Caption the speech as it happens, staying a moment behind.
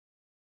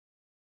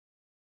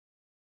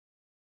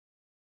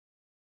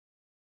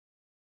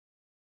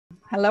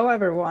Hello,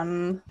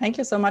 everyone. Thank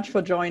you so much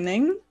for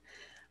joining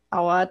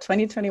our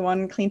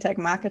 2021 Cleantech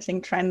Marketing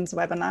Trends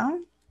webinar.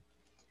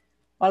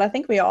 Well, I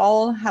think we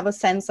all have a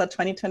sense that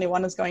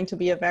 2021 is going to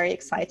be a very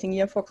exciting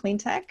year for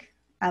Cleantech,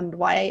 and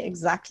why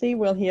exactly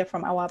we'll hear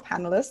from our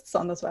panelists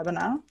on this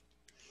webinar.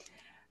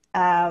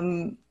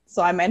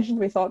 So I mentioned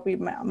we thought we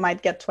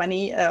might get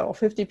 20 or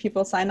 50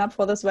 people sign up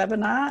for this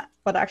webinar,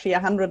 but actually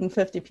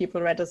 150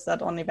 people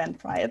registered on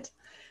Eventbrite.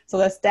 So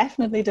there's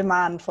definitely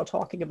demand for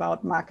talking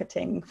about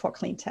marketing for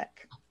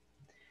Cleantech.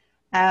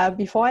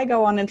 Before I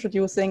go on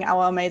introducing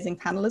our amazing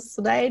panelists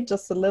today,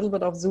 just a little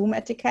bit of Zoom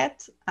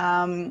etiquette.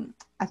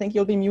 I think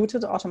you'll be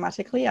muted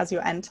automatically as you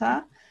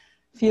enter.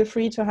 Feel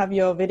free to have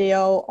your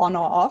video on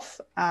or off.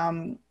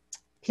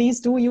 Please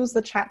do use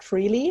the chat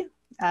freely.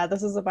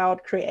 This is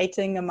about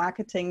creating a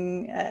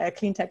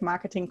Cleantech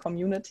marketing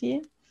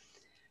community.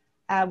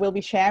 We'll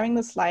be sharing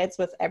the slides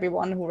with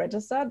everyone who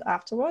registered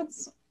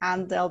afterwards,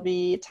 and there'll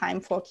be time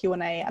for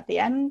Q&A at the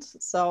end.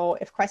 So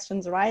if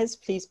questions arise,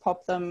 please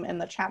pop them in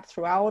the chat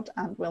throughout,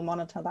 and we'll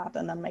monitor that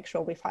and then make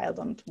sure we file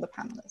them to the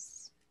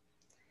panelists.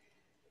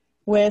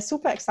 We're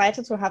super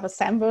excited to have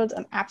assembled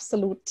an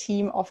absolute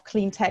team of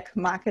Cleantech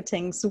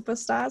marketing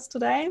superstars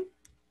today,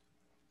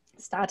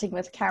 starting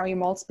with Carrie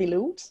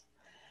Maultsby-Lute.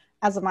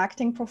 As a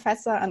marketing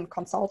professor and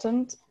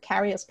consultant,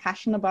 Carrie is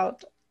passionate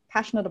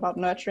about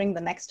nurturing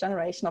the next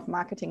generation of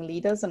marketing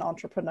leaders and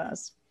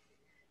entrepreneurs.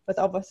 With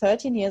over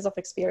 13 years of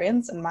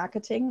experience in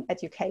marketing,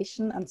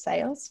 education, and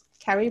sales,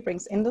 Carrie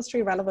brings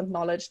industry-relevant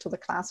knowledge to the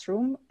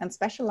classroom and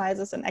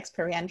specializes in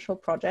experiential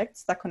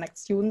projects that connect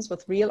students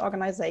with real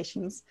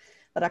organizations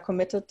that are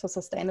committed to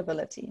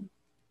sustainability.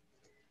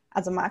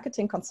 As a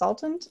marketing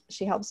consultant,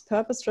 she helps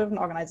purpose-driven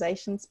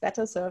organizations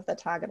better serve their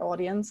target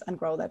audience and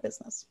grow their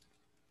business.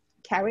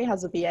 Carrie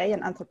has a BA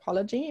in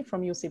anthropology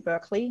from UC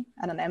Berkeley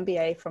and an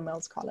MBA from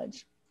Mills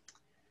College.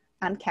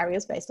 And Carrie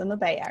is based in the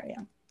Bay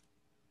Area.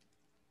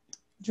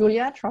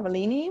 Julia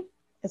Travaglini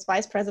is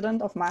Vice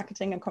President of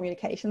Marketing and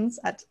Communications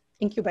at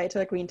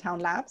incubator Greentown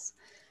Labs,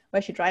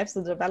 where she drives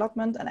the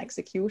development and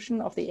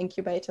execution of the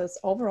incubator's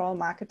overall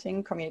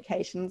marketing,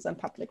 communications, and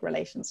public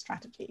relations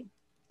strategy.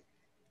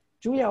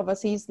 Julia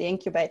oversees the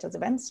incubator's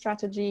events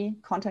strategy,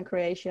 content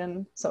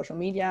creation, social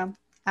media,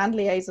 and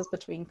liaises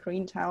between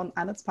Greentown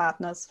and its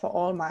partners for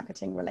all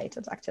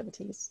marketing-related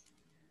activities.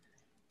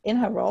 In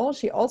her role,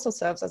 she also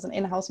serves as an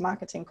in-house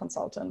marketing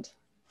consultant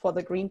for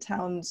the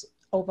Greentown's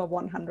over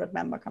 100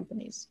 member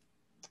companies.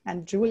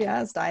 And Julia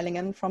is dialing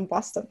in from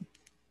Boston.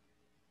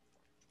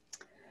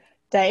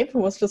 Dave, who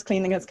was just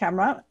cleaning his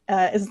camera,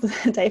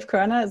 Dave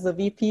Koerner is the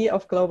VP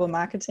of Global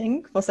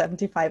Marketing for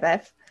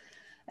 75F,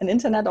 an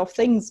Internet of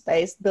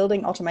Things-based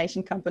building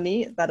automation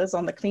company that is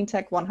on the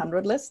Cleantech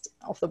 100 list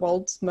of the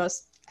world's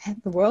most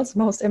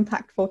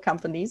impactful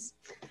companies,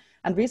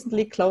 and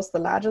recently closed the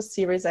largest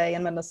Series A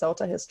in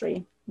Minnesota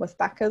history, with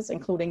backers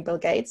including Bill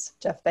Gates,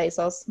 Jeff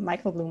Bezos,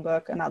 Michael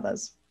Bloomberg, and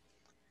others.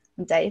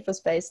 And Dave is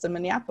based in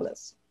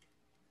Minneapolis.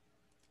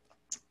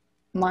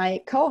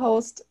 My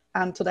co-host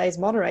and today's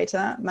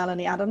moderator,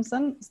 Melanie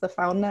Adamson, is the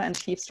founder and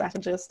chief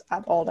strategist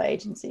at Alder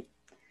Agency.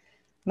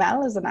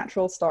 Mel is a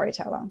natural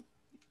storyteller.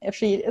 If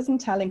she isn't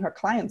telling her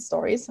clients'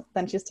 stories,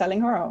 then she's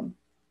telling her own.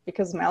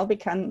 Because Mel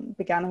began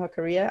her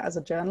career as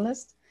a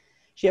journalist,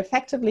 she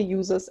effectively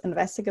uses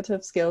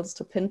investigative skills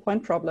to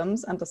pinpoint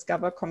problems and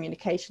discover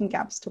communication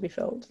gaps to be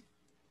filled.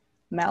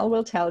 Mel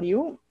will tell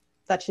you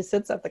that she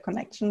sits at the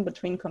connection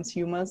between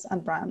consumers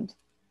and brand.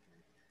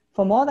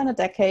 For more than a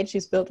decade,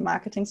 she's built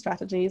marketing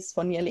strategies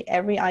for nearly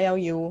every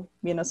IOU,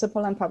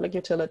 municipal and public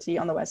utility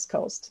on the West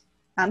Coast,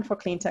 and for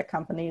cleantech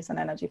companies and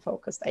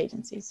energy-focused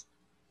agencies.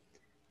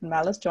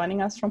 Mel is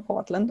joining us from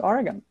Portland,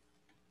 Oregon.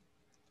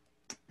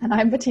 And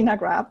I'm Bettina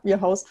Grab, your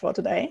host for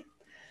today.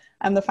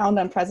 I'm the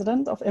founder and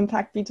president of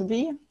Impact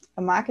B2B,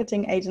 a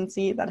marketing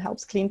agency that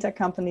helps cleantech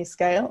companies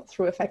scale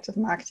through effective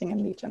marketing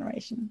and lead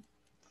generation.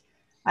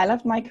 I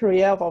left my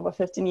career of over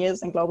 15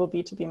 years in global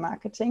B2B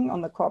marketing on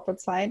the corporate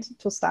side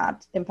to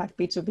start Impact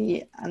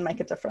B2B and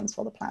make a difference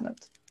for the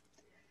planet.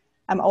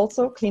 I'm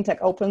also Cleantech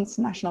Open's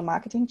National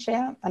Marketing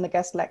Chair and a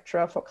guest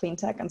lecturer for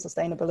Cleantech and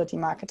Sustainability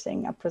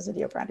Marketing at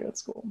Presidio Graduate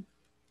School.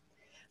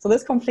 So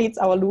this completes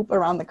our loop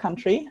around the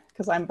country,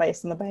 because I'm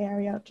based in the Bay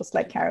Area, just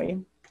like Carrie.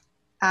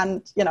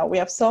 And we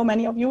have so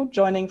many of you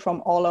joining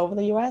from all over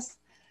the US.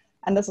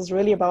 And this is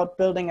really about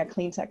building a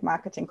Cleantech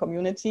marketing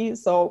community.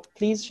 So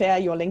please share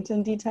your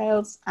LinkedIn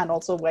details and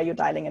also where you're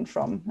dialing in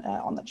from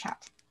on the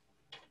chat.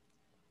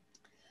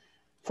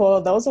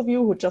 For those of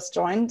you who just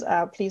joined,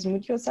 please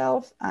mute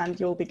yourself and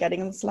you'll be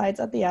getting the slides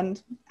at the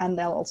end. And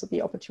there'll also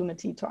be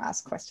opportunity to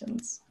ask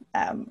questions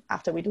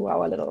after we do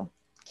our little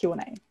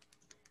Q&A.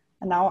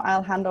 And now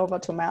I'll hand over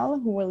to Mel,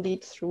 who will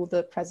lead through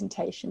the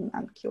presentation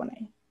and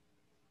Q&A.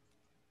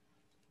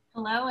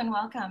 Hello and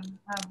welcome.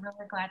 I'm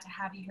really glad to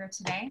have you here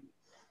today.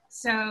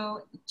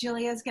 So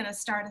Julia's going to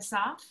start us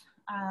off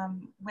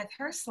with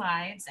her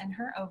slides and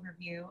her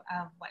overview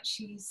of what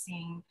she's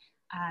seeing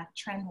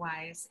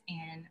trend-wise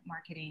in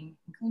marketing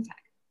and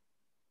cleantech.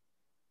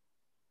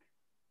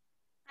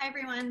 Hi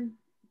everyone.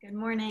 Good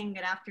morning,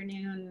 good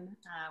afternoon,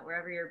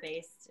 wherever you're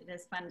based. It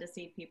is fun to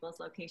see people's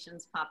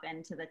locations pop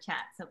into the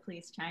chat, so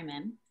please chime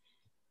in.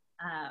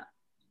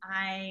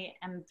 I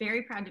am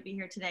very proud to be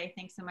here today.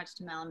 Thanks so much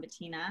to Mel and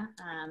Bettina.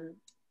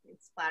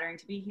 It's flattering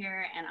to be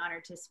here and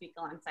honored to speak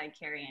alongside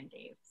Carrie and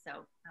Dave.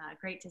 So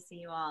great to see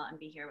you all and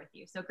be here with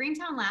you. So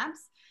Greentown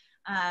Labs,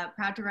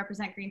 proud to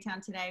represent Greentown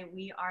today.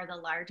 We are the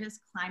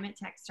largest climate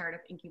tech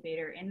startup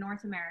incubator in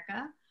North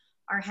America.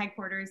 Our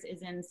headquarters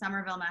is in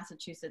Somerville,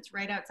 Massachusetts,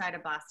 right outside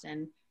of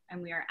Boston,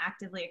 and we are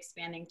actively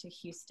expanding to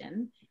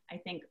Houston. I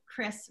think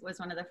Chris was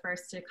one of the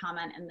first to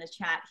comment in the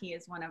chat. He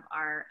is one of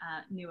our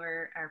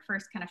our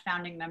first kind of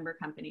founding member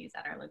companies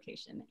at our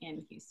location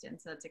in Houston.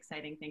 So it's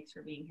exciting. Thanks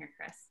for being here,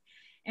 Chris.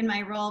 In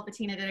my role,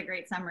 Bettina did a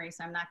great summary,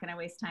 so I'm not going to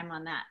waste time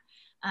on that.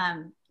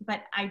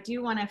 But I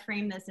do want to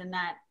frame this in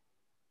that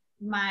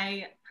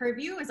my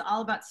purview is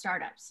all about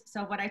startups.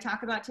 So what I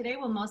talk about today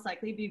will most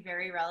likely be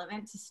very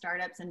relevant to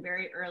startups and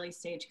very early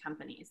stage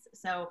companies.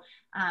 So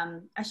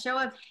a show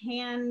of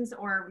hands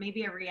or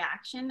maybe a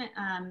reaction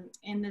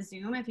in the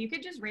Zoom, if you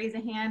could just raise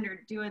a hand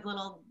or do a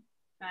little,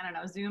 I don't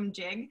know, Zoom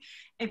jig,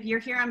 if you're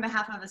here on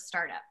behalf of a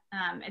startup.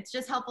 It's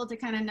just helpful to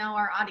kind of know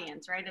our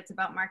audience, right? It's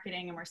about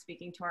marketing and we're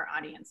speaking to our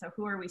audience. So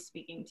who are we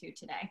speaking to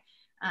today?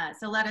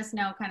 So let us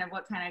know kind of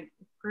what kind of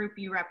group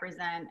you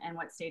represent and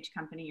what stage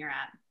company you're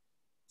at.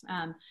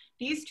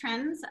 These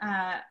trends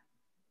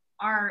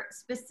are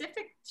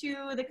specific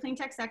to the clean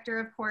tech sector,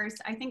 of course.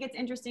 I think it's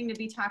interesting to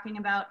be talking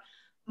about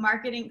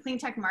marketing, clean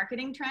tech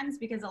marketing trends,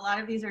 because a lot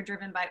of these are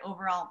driven by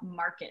overall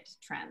market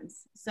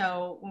trends.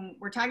 So when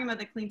we're talking about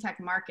the clean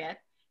tech market,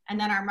 and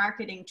then our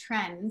marketing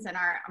trends and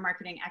our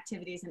marketing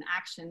activities and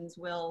actions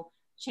will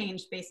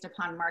change based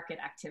upon market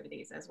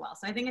activities as well.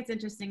 So I think it's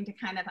interesting to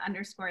kind of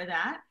underscore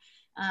that.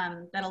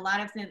 That a lot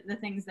of the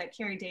things that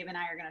Carrie, Dave, and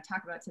I are going to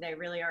talk about today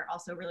really are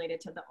also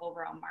related to the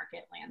overall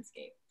market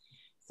landscape.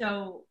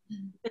 So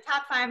the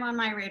top 5 on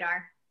my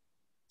radar: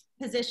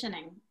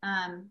 positioning.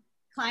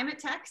 Climate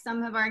tech,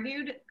 some have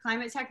argued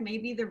climate tech may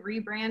be the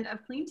rebrand of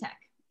clean tech.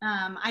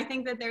 I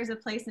think that there's a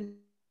place and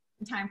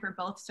time for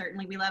both.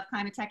 Certainly we love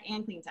climate tech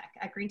and clean tech.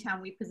 At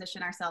Greentown, we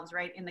position ourselves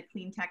right in the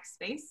clean tech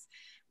space.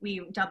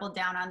 We doubled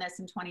down on this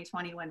in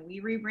 2020 when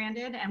we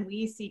rebranded, and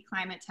we see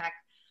climate tech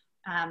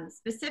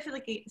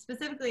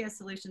specifically as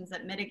solutions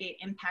that mitigate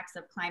impacts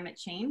of climate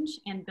change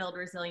and build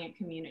resilient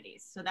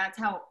communities. So that's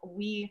how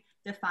we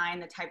define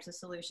the types of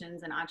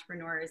solutions and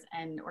entrepreneurs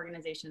and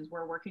organizations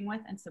we're working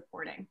with and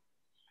supporting.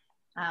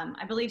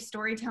 I believe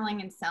storytelling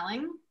and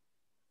selling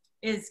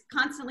is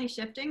constantly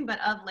shifting,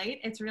 but of late,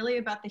 it's really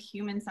about the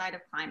human side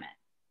of climate.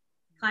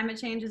 Climate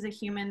change is a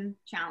human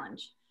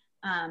challenge.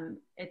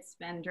 It's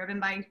been driven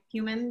by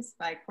humans,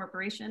 by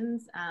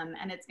corporations,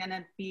 and it's going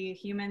to be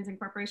humans and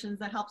corporations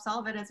that help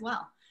solve it as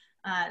well.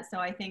 So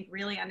I think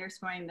really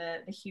underscoring the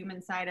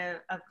human side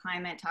of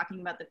climate,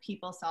 talking about the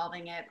people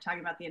solving it,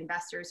 talking about the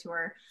investors who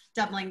are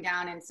doubling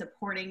down and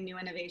supporting new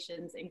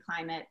innovations in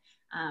climate.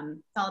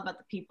 It's all about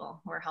the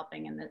people who are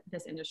helping in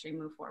this industry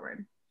move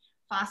forward.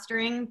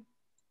 Fostering.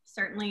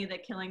 Certainly the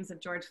killings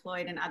of George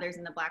Floyd and others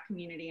in the Black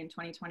community in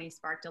 2020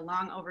 sparked a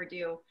long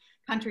overdue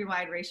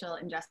countrywide racial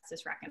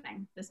injustice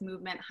reckoning. This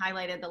movement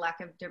highlighted the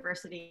lack of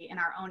diversity in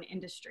our own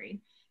industry,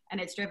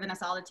 and it's driven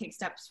us all to take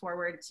steps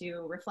forward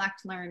to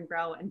reflect, learn,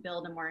 grow, and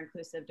build a more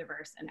inclusive,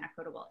 diverse, and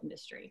equitable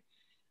industry.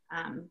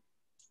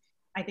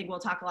 I think we'll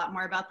talk a lot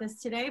more about this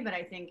today, but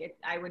I think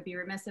I would be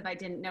remiss if I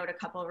didn't note a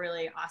couple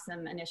really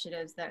awesome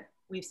initiatives that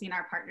we've seen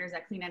our partners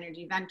at Clean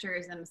Energy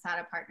Ventures and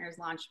Masada Partners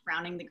launch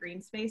Browning the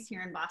Green Space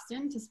here in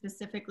Boston to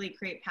specifically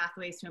create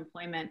pathways to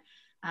employment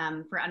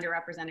for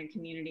underrepresented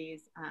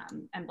communities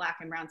and Black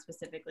and Brown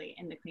specifically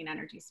in the clean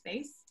energy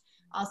space.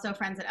 Also,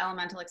 friends at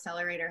Elemental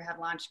Accelerator have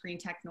launched Green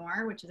Tech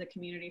Nor, which is a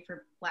community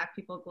for Black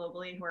people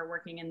globally who are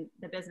working in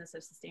the business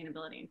of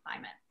sustainability and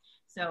climate.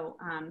 So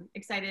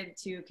excited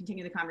to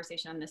continue the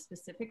conversation on this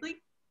specifically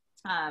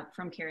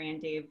from Carrie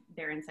and Dave,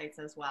 their insights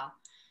as well.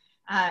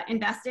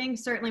 Investing,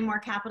 certainly more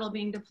capital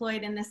being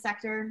deployed in this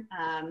sector.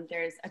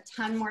 There's a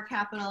ton more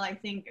capital. I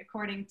think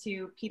according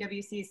to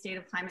PwC's State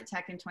of Climate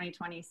Tech in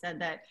 2020 said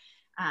that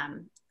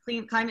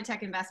climate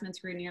tech investments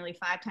grew nearly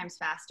 5 times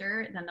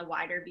faster than the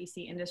wider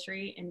VC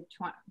industry in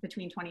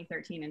between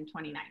 2013 and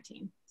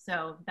 2019.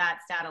 So that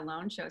stat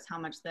alone shows how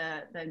much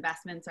the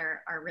investments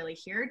are really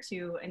here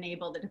to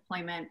enable the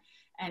deployment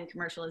and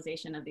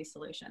commercialization of these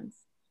solutions.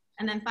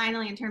 And then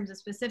finally, in terms of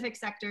specific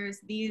sectors,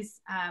 these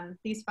 5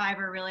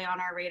 are really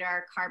on our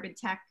radar: carbon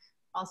tech,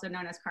 also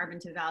known as carbon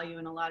to value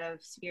in a lot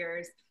of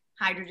spheres,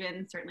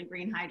 hydrogen, certainly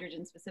green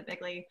hydrogen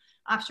specifically,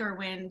 offshore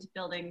wind,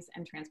 buildings,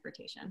 and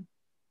transportation.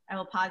 I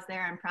will pause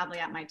there. I'm probably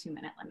at my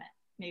 2-minute limit,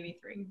 maybe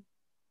 3.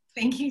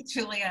 Thank you,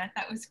 Julia.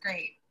 That was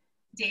great.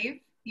 Dave,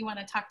 you want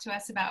to talk to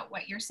us about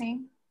what you're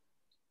seeing?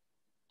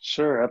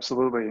 Sure,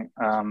 absolutely.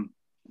 I'm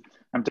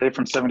Dave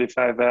from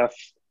 75F.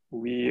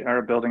 We are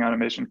a building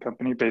automation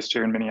company based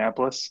here in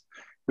Minneapolis.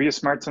 We use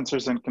smart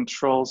sensors and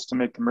controls to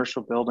make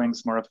commercial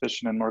buildings more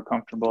efficient and more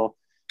comfortable.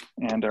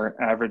 And our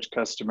average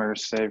customer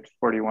saved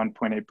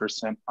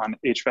 41.8% on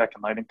HVAC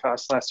and lighting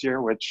costs last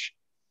year, which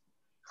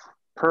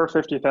per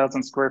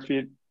 50,000 square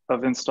feet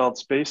of installed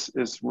space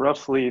is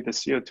roughly the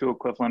CO2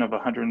 equivalent of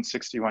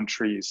 161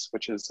 trees,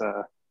 which is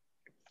a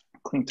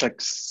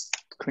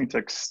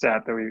Cleantech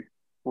stat that we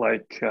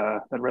like,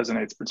 that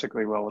resonates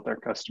particularly well with our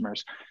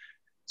customers.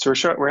 So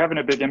we're having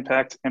a big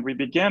impact, and we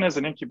began as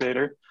an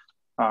incubator,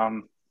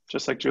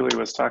 just like Julie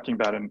was talking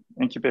about, an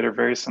incubator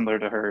very similar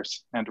to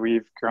hers, and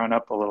we've grown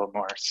up a little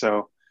more.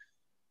 So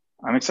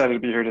I'm excited to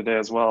be here today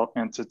as well,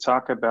 and to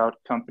talk about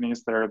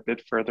companies that are a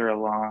bit further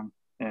along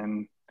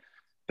in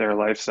their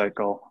life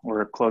cycle.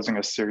 We're closing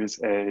a Series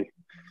A.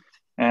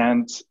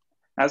 And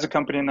as a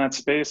company in that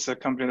space, a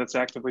company that's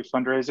actively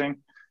fundraising,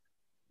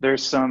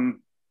 there's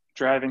some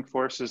driving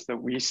forces that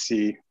we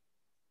see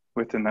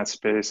within that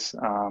space.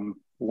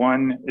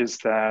 One is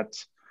that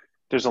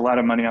there's a lot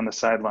of money on the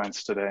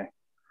sidelines today.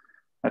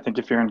 I think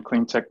if you're in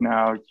Cleantech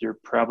now, you're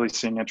probably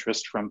seeing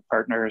interest from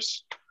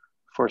partners,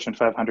 Fortune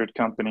 500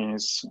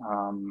 companies,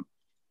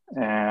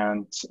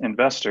 and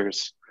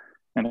investors.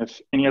 And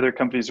if any other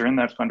companies are in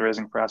that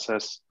fundraising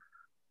process,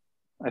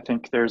 I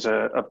think there's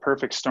a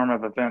perfect storm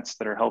of events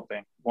that are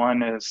helping.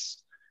 One is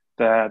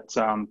that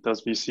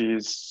those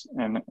VCs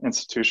and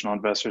institutional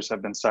investors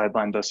have been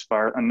sidelined thus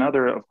far.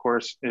 Another, of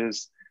course,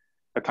 is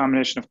a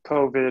combination of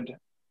COVID,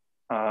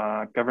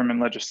 government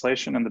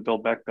legislation and the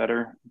Build Back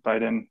Better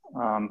Biden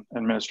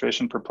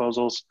administration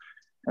proposals,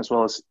 as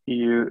well as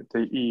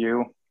the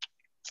EU,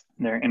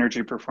 their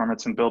Energy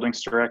Performance in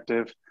Buildings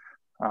Directive.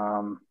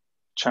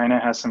 China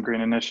has some green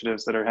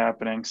initiatives that are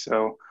happening.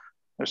 So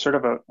there's sort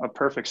of a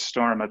perfect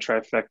storm, a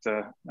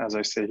trifecta, as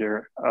I say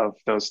here, of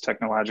those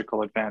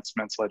technological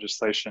advancements,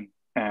 legislation,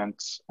 and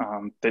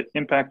the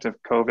impact of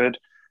COVID,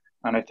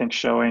 and I think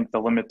showing the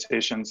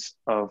limitations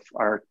of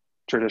our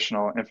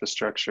traditional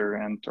infrastructure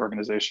and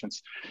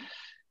organizations.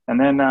 And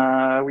then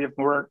we have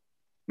more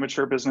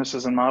mature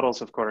businesses and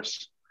models, of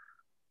course.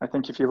 I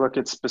think if you look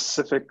at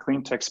specific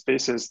Cleantech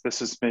spaces,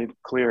 this is made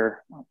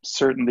clear.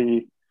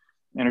 Certainly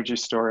energy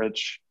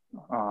storage,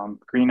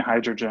 green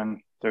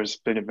hydrogen, there's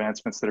big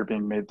advancements that are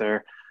being made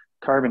there.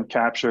 Carbon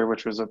capture,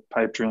 which was a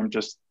pipe dream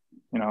just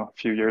a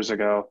few years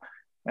ago,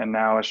 and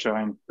now is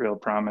showing real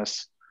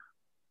promise.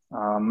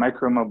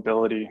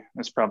 Micromobility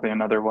is probably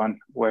another one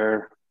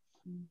where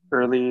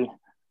early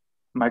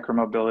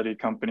micromobility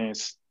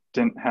companies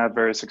didn't have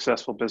very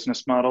successful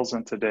business models,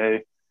 and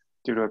today,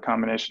 due to a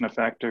combination of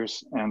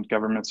factors and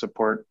government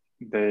support,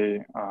 they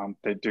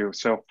do.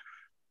 So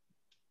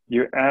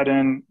you add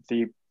in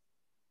the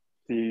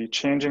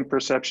changing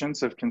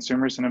perceptions of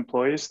consumers and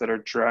employees that are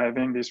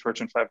driving these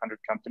Fortune 500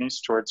 companies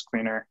towards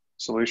cleaner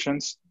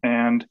solutions,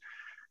 and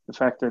the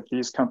fact that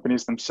these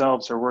companies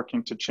themselves are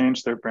working to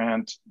change their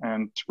brand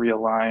and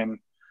realign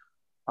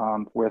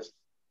with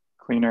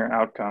cleaner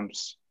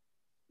outcomes.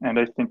 And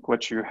I think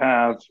what you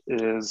have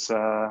is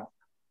a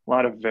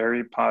lot of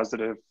very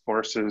positive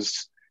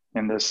forces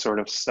in this sort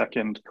of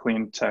second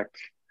clean tech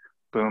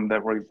boom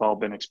that we've all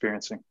been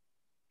experiencing.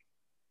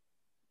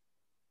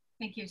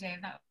 Thank you,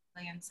 Dave. That was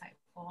really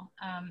insightful.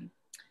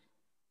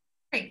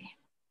 Great.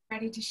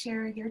 Ready to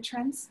share your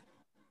trends?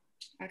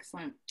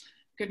 Excellent.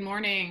 Good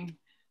morning.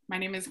 My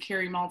name is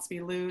Carrie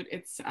Maultsby-Lute.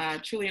 It's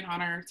truly an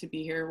honor to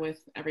be here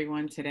with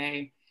everyone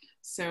today.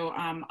 So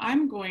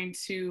I'm going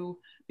to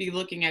be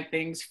looking at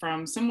things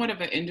from somewhat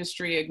of an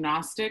industry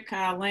agnostic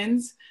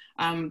lens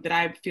that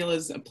I feel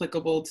is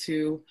applicable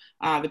to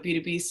the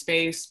B2B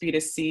space,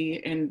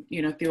 B2C,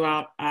 and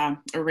throughout a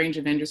range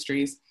of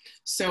industries.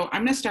 So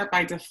I'm going to start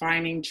by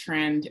defining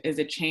trend as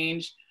a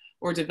change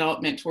or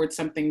development towards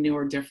something new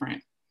or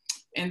different.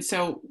 And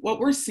so what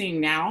we're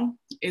seeing now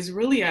is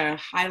really a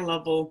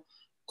high-level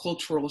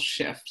cultural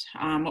shift.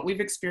 What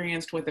we've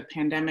experienced with the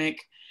pandemic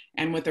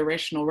and with the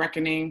racial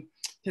reckoning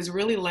has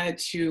really led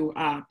to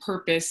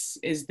purpose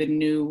is the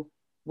new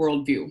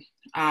worldview.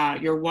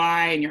 Your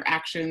why and your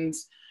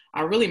actions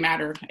really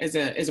matter as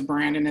a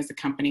brand and as a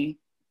company.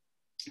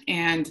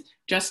 And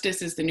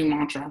justice is the new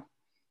mantra.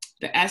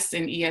 The S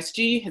in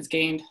ESG has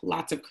gained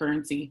lots of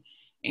currency.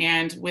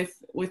 And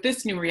with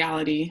this new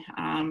reality,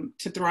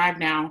 to thrive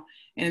now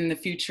and in the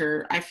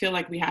future, I feel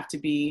like we have to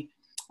be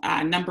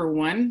number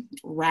one,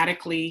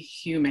 radically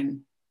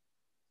human.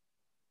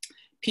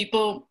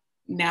 People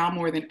now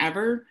more than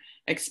ever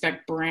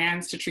expect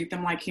brands to treat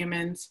them like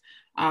humans.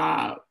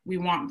 We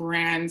want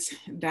brands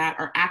that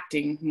are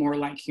acting more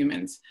like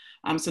humans.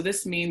 So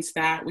this means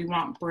that we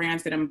want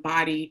brands that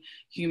embody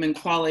human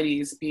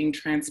qualities, being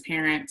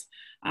transparent,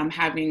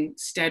 having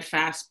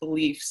steadfast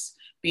beliefs,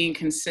 being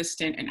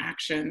consistent in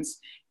actions,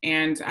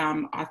 and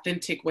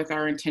authentic with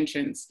our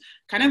intentions.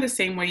 Kind of the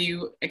same way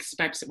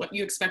what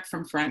you expect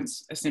from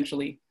friends,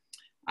 essentially.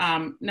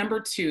 Number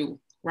two,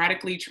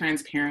 radically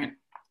transparent.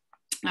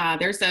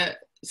 There's a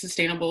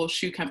sustainable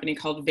shoe company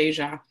called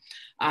Veja,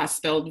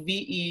 spelled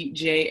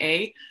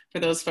V-E-J-A, for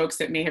those folks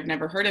that may have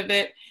never heard of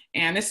it.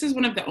 And this is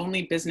one of the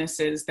only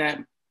businesses that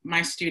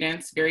my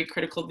students, very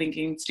critical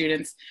thinking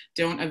students,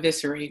 don't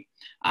eviscerate.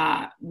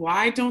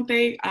 Why don't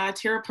they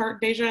tear apart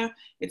Veja?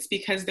 It's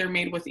because they're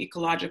made with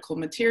ecological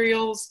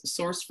materials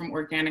sourced from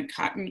organic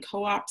cotton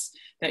co-ops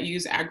that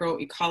use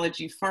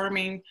agroecology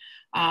farming.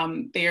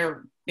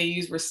 They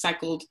use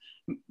recycled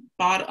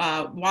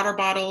water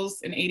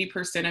bottles, and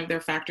 80% of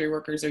their factory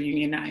workers are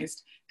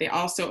unionized. They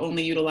also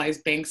only utilize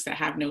banks that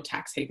have no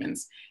tax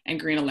havens and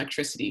green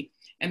electricity,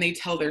 and they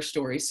tell their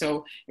story.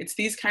 So it's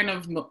these kind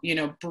of,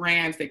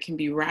 brands that can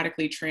be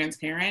radically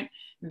transparent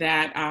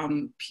that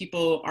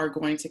people are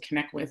going to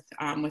connect with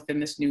within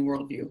this new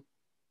worldview.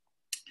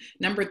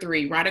 Number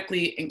 3,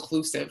 radically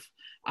inclusive.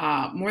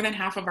 More than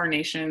half of our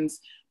nation's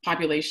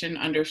population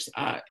under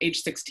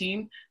age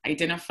 16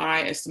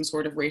 identify as some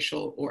sort of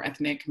racial or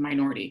ethnic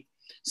minority.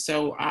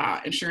 So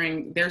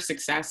ensuring their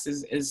success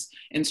is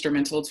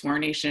instrumental to our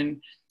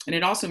nation. And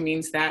it also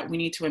means that we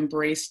need to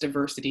embrace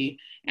diversity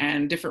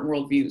and different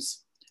worldviews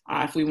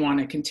if we want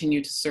to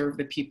continue to serve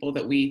the people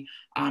that we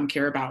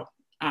care about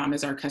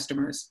as our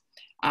customers.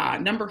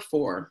 Number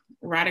 4,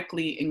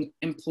 radically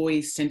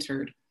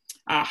employee-centered.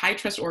 High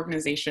trust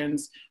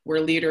organizations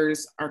where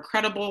leaders are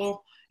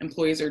credible,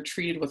 employees are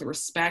treated with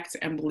respect,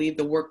 and believe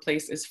the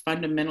workplace is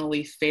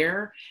fundamentally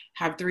fair,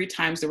 have 3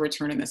 times the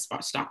return in the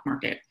stock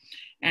market.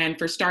 And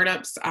for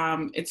startups,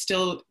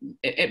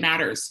 it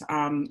matters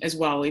as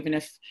well, even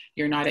if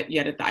you're not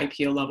yet at the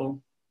IPO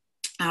level.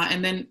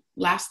 And then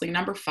lastly,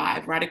 number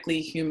 5,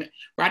 radically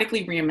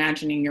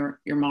reimagining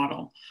your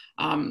model.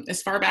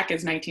 As far back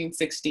as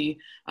 1960,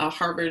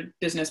 Harvard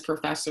business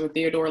professor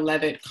Theodore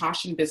Levitt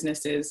cautioned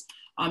businesses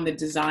on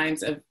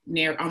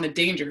the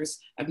dangers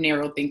of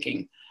narrow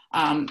thinking.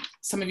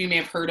 Some of you may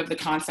have heard of the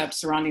concept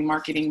surrounding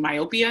marketing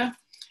myopia,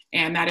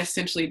 and that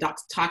essentially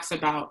talks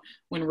about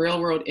when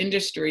real-world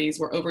industries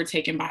were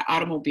overtaken by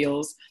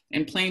automobiles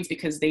and planes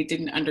because they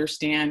didn't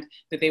understand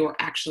that they were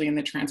actually in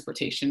the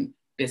transportation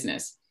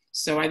business.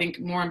 So I think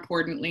more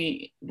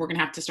importantly, we're going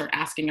to have to start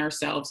asking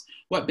ourselves,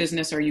 what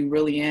business are you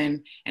really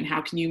in, and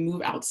how can you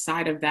move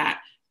outside of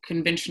that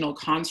conventional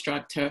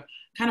construct to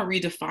kind of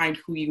redefine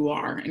who you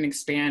are and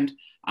expand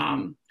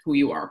who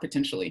you are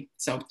potentially.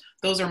 So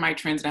those are my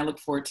trends, and I look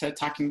forward to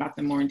talking about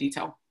them more in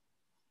detail.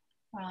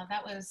 Wow,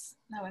 that was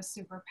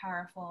super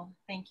powerful.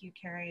 Thank you,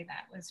 Carrie.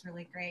 That was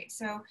really great.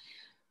 So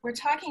we're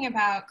talking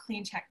about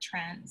clean tech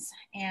trends,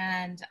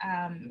 and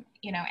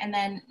and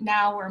then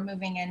now we're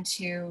moving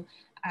into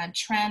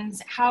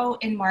trends. How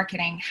in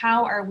marketing,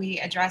 how are we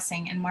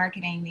addressing and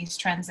marketing these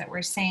trends that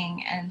we're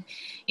seeing? And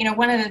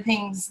one of the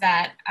things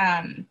that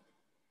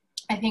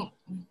I think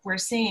we're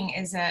seeing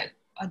is a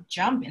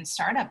jump in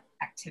startup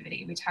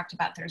activity. We talked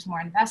about there's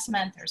more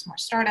investment, there's more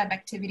startup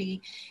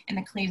activity in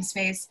the clean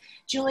space.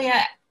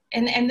 Julia,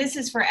 and this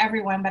is for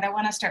everyone, but I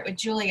want to start with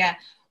Julia.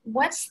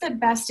 What's the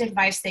best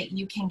advice that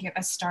you can give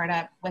a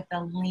startup with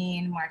a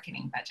lean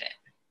marketing budget?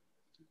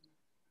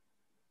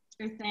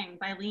 Sure thing.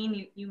 By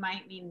lean, you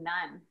might mean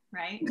none,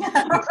 right?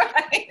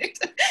 Right.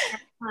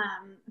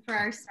 For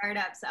our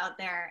startups out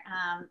there,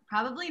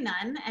 probably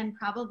none, and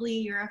probably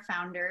you're a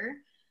founder,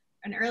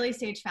 an early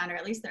stage founder.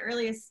 At least the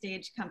earliest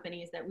stage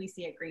companies that we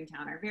see at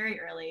Greentown are very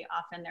early.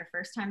 Often they're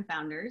first time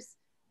founders,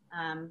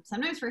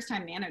 sometimes first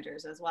time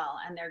managers as well,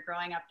 and they're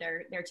growing up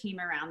their team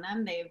around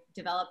them. They've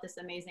developed this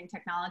amazing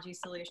technology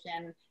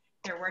solution.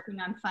 They're working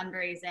on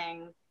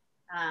fundraising.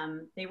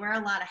 They wear a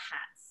lot of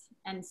hats.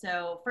 And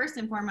so first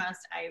and foremost,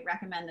 I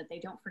recommend that they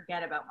don't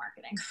forget about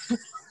marketing.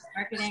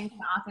 Marketing can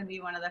often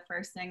be one of the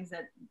first things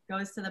that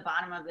goes to the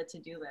bottom of the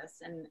to-do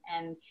list.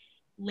 And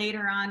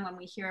later on, when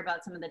we hear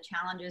about some of the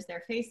challenges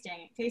they're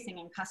facing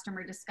in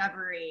customer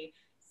discovery,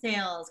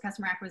 sales,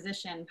 customer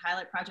acquisition,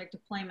 pilot project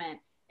deployment,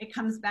 it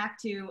comes back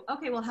to,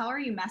 okay, well, how are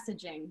you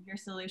messaging your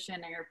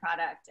solution or your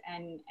product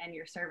and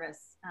your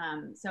service?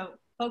 So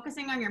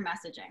focusing on your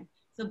messaging.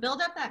 So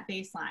build up that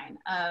baseline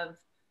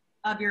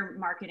of your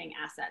marketing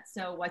assets.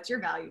 So what's your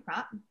value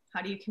prop?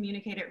 How do you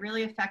communicate it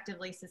really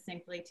effectively,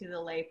 succinctly to the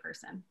lay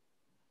person?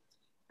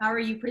 How are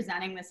you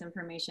presenting this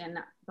information,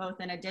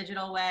 both in a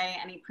digital way,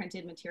 any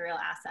printed material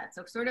assets?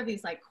 So sort of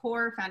these like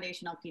core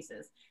foundational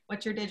pieces.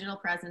 What's your digital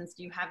presence?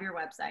 Do you have your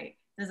website?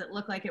 Does it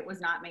look like it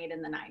was not made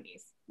in the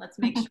 90s? Let's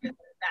make sure that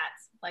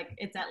that's like,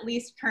 it's at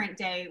least current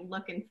day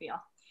look and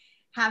feel.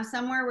 Have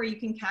somewhere where you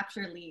can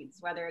capture leads,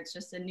 whether it's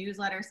just a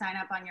newsletter sign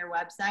up on your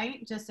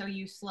website, just so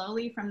you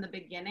slowly from the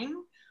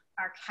beginning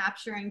are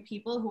capturing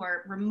people who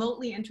are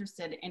remotely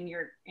interested in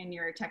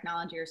your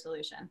technology or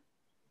solution.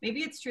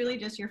 Maybe it's truly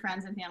just your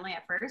friends and family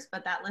at first,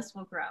 but that list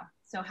will grow.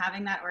 So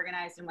having that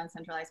organized in one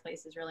centralized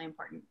place is really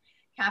important.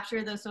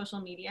 Capture those social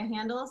media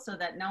handles so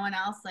that no one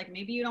else, like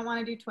maybe you don't want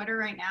to do Twitter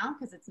right now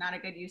because it's not a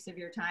good use of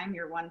your time,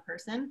 you're one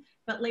person,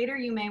 but later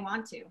you may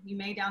want to. You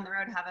may down the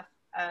road have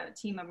a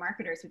team of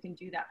marketers who can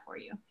do that for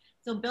you.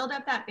 So build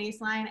up that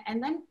baseline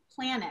and then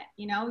plan it.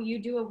 You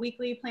do a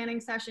weekly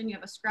planning session, you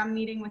have a scrum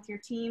meeting with your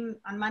team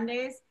on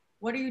Mondays.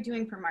 What are you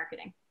doing for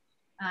marketing?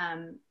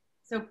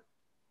 So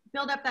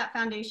build up that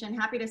foundation.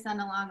 Happy to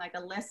send along like a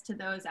list to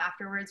those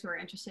afterwards who are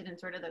interested in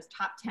sort of those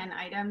top 10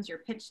 items, your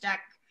pitch deck,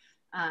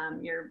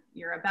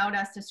 your about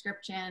us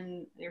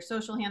description, your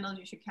social handles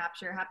you should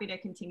capture. Happy to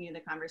continue the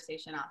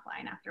conversation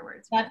offline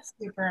afterwards. That's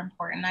super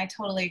important. I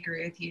totally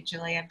agree with you,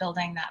 Julia.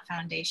 Building that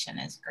foundation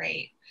is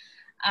great.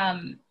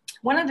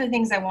 One of the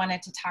things I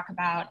wanted to talk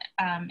about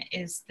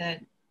is the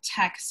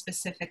tech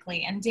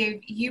specifically. And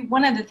Dave,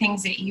 one of the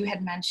things that you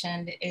had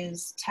mentioned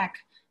is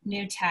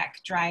new tech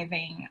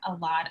driving a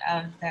lot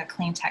of the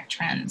clean tech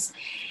trends.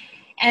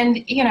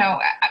 And, you know,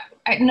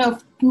 I know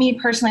me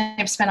personally,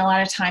 I've spent a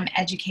lot of time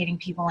educating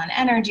people on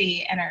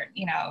energy and,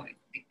 you know,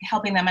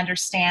 helping them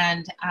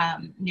understand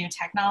new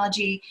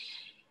technology.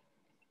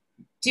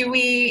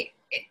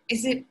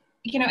 Is it,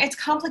 you know, it's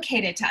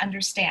complicated to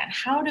understand.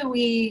 How do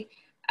we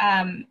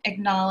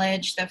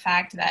acknowledge the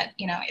fact that,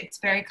 you know, it's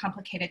very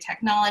complicated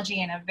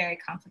technology and a very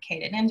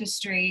complicated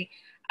industry?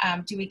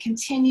 Do we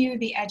continue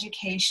the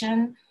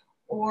education,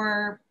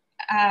 or,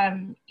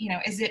 you know,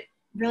 is it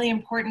really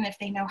important if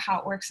they know how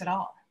it works at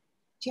all?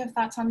 Do you have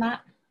thoughts on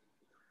that?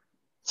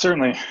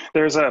 Certainly.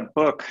 There's a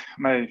book,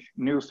 my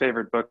new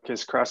favorite book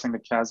is Crossing the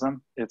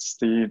Chasm. It's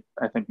the,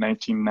 I think,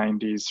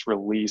 1990s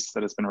release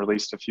that has been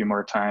released a few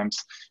more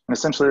times. And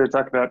essentially they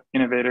talk about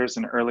innovators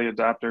and early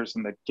adopters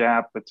and the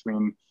gap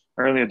between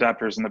early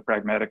adopters and the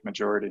pragmatic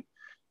majority.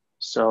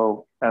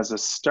 So as a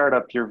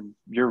startup,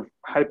 you're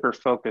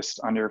hyper-focused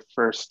on your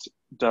first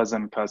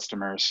dozen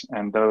customers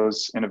and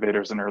those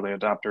innovators and early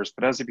adopters.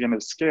 But as you begin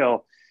to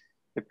scale,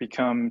 it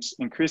becomes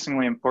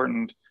increasingly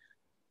important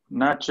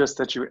not just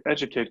that you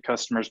educate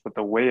customers, but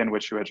the way in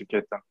which you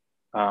educate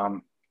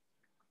them.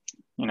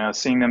 You know,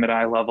 seeing them at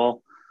eye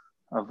level,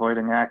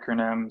 avoiding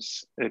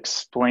acronyms,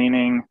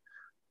 explaining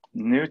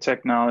new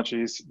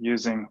technologies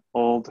using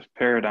old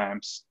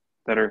paradigms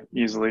that are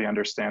easily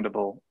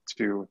understandable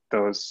to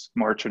those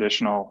more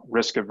traditional,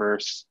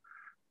 risk-averse,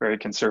 very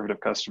conservative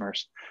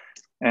customers.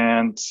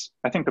 And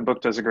I think the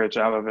book does a great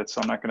job of it,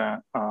 so I'm not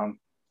gonna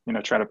you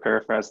know, try to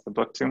paraphrase the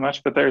book too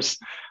much, but there's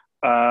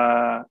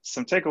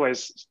some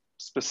takeaways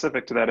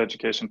specific to that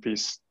education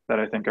piece that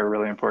I think are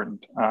really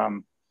important.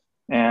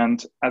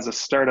 And as a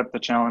startup, the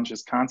challenge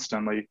is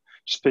constantly,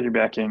 just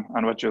piggybacking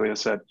on what Julia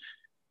said,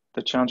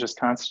 the challenge is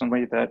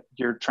constantly that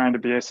you're trying to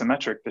be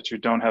asymmetric, that you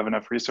don't have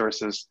enough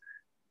resources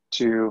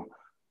to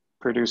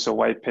produce a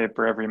white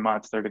paper every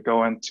month or to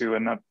go into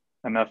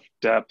enough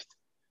depth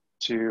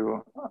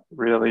to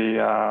really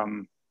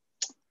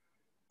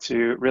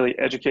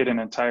educate an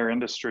entire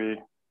industry.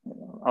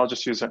 I'll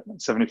just use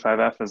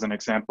 75F as an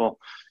example.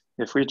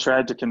 If we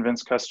tried to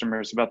convince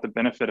customers about the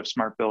benefit of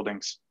smart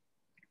buildings,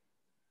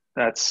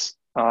 that's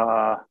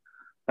a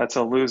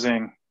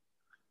losing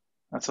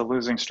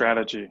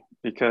strategy,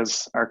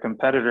 because our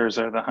competitors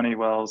are the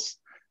Honeywells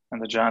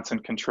and the Johnson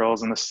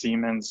Controls and the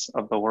Siemens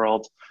of the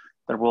world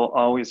that will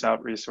always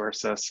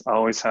out-resource us,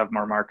 always have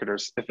more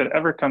marketers. If it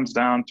ever comes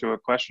down to a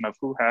question of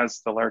who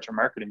has the larger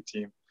marketing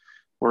team,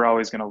 we're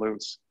always going to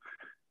lose.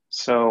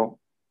 So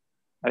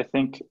I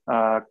think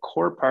a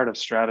core part of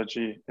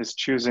strategy is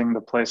choosing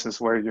the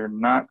places where you're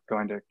not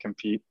going to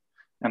compete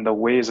and the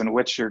ways in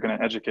which you're going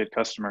to educate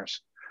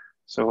customers.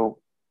 So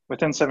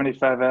within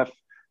 75F,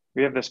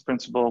 we have this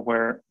principle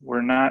where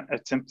we're not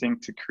attempting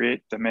to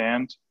create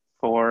demand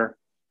for,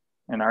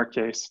 in our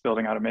case,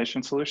 building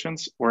automation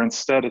solutions. We're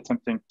instead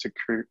attempting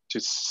to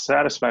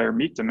satisfy or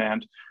meet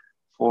demand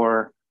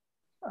for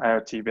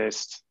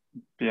IoT-based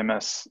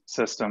BMS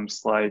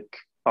systems like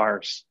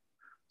ours.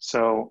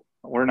 So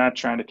we're not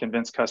trying to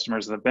convince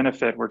customers of the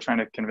benefit, we're trying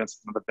to convince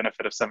them of the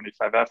benefit of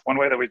 75F. One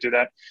way that we do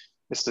that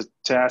is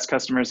to ask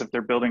customers if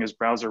their building is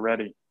browser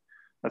ready.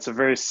 That's a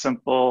very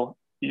simple,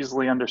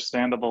 easily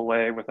understandable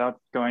way without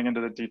going into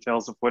the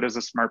details of what is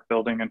a smart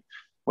building and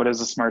what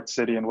is a smart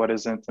city and what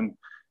isn't, and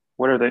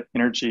what are the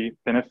energy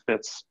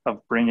benefits of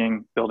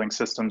bringing building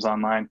systems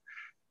online.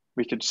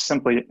 We could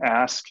simply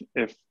ask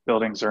if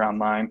buildings are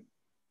online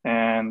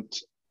and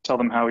tell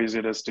them how easy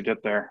it is to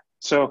get there.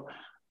 So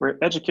we're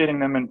educating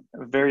them in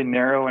a very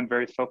narrow and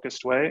very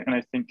focused way. And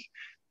I think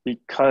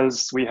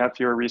because we have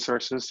fewer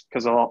resources,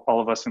 because all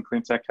of us in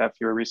Cleantech have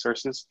fewer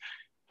resources,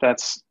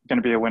 that's going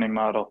to be a winning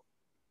model.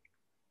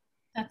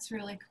 That's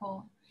really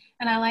cool.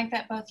 And I like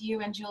that both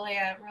you and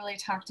Julia really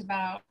talked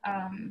about,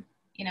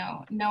 you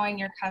know, knowing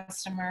your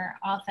customer,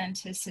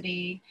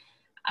 authenticity,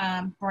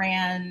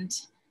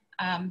 brand.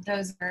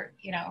 Those are,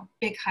 you know,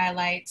 big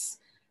highlights.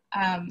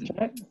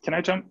 Can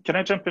I jump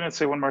in and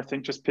say one more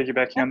thing, just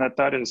piggybacking on that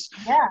thought is,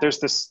 there's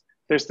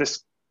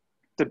this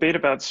debate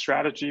about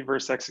strategy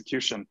versus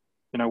execution.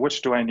 You know,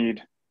 which do I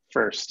need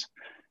first?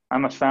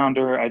 I'm a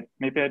founder,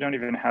 maybe I don't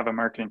even have a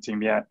marketing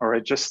team yet, or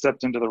I just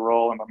stepped into the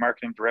role, I'm a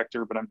marketing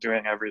director, but I'm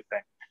doing everything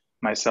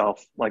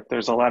myself. Like,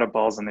 there's a lot of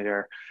balls in the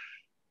air.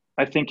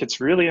 I think it's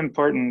really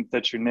important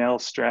that you nail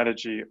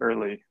strategy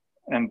early.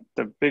 And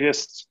the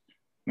biggest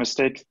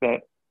mistake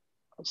that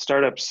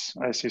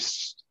I see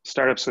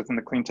startups within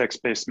the clean tech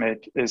space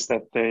make is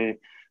that they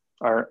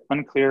are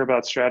unclear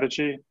about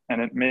strategy,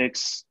 and it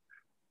makes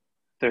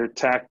their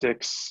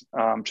tactics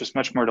just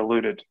much more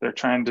diluted. They're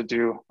trying to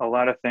do a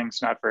lot of things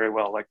not very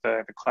well, like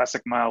the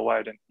classic mile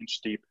wide and inch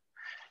deep.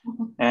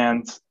 Mm-hmm.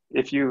 And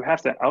if you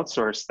have to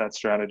outsource that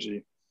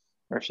strategy,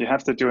 or if you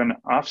have to do an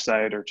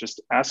offsite or just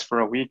ask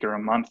for a week or a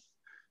month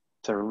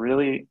to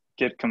really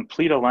get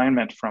complete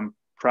alignment from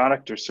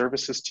product or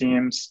services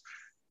teams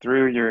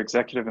through your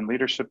executive and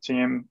leadership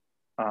team,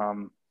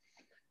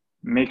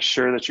 make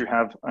sure that you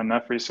have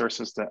enough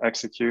resources to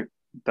execute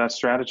that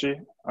strategy,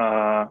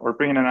 or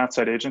bring in an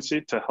outside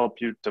agency to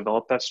help you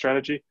develop that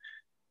strategy,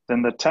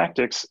 then the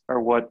tactics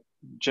are what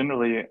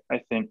generally I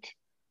think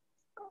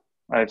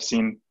I've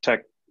seen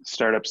tech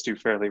startups do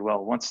fairly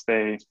well. Once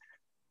they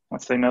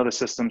know the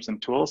systems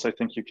and tools, I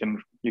think you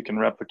can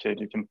replicate,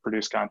 you can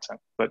produce content,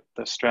 but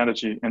the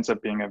strategy ends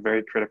up being a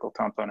very critical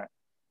component.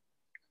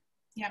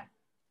 Yeah,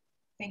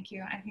 thank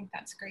you. I think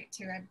that's great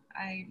too.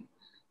 I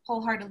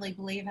wholeheartedly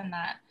believe in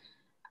that.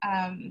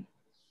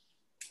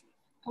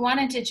 I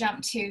wanted to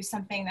jump to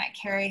something that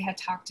Carrie had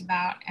talked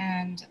about,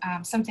 and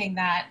something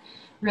that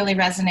really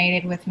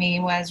resonated with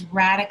me was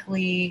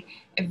radically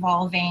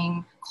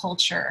evolving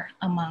culture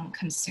among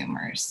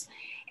consumers.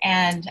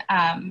 And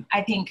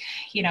I think,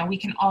 you know, we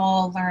can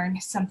all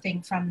learn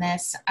something from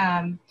this.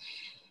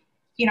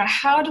 You know,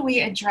 how do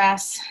we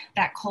address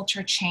that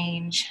culture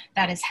change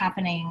that is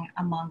happening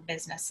among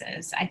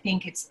businesses? I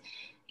think it's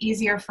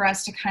easier for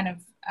us to kind of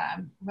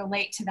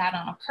relate to that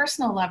on a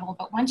personal level,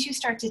 but once you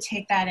start to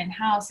take that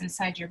in-house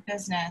inside your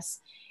business,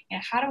 you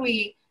know, how do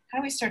we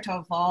start to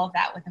evolve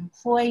that with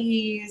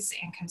employees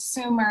and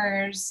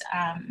consumers?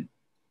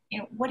 You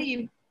know, what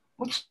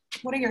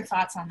are your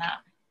thoughts on that?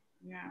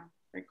 Yeah,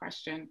 great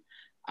question.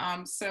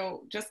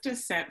 So just to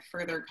set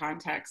further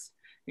context,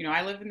 you know,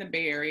 I live in the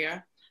Bay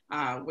Area,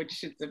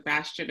 which is a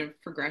bastion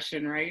of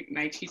progression, right? And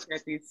I teach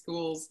at these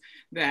schools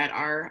that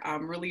are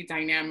really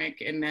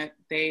dynamic in that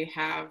they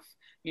have,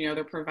 you know,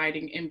 they're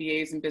providing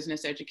MBAs in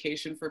business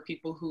education for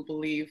people who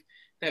believe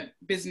that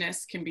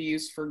business can be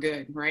used for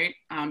good, right?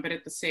 But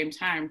at the same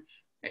time,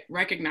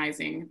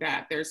 recognizing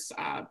that there's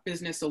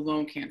business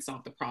alone can't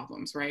solve the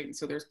problems, right? And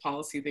so there's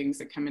policy things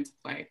that come into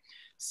play.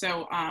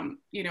 So,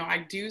 you know,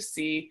 I do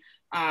see,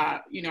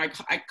 you know,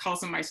 I call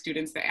some of my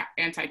students the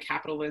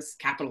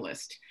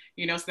anti-capitalist,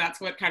 you know, so that's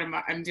what kind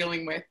of I'm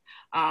dealing with.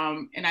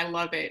 And I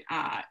love it.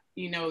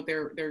 You know,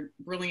 they're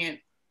brilliant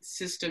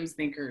systems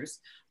thinkers.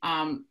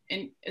 And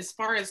as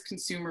far as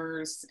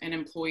consumers and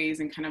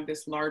employees and kind of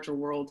this larger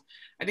world,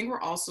 I think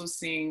we're also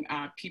seeing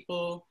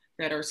people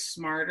that are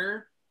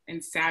smarter and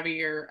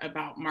savvier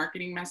about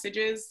marketing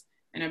messages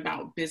and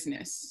about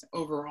business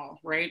overall,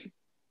 right?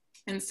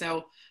 And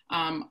so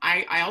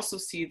I also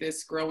see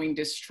this growing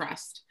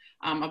distrust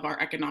of our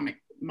economic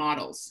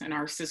models and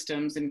our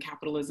systems and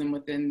capitalism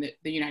within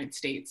the United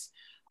States.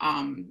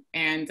 You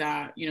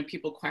know,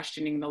 people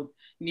questioning the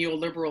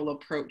neoliberal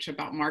approach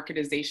about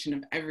marketization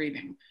of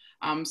everything.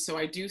 So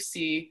I do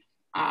see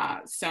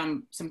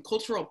some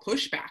cultural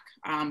pushback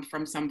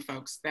from some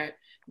folks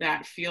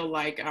that feel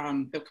like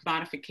the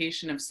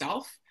commodification of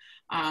self.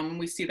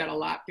 We see that a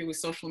lot through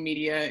social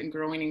media and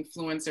growing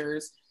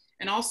influencers.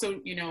 And also,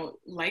 you know,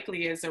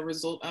 likely as a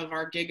result of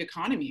our gig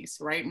economies,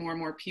 right? More and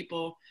more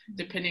people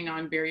depending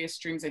on various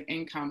streams of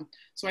income.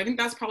 So I think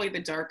that's probably the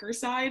darker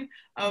side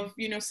of,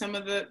 you know, some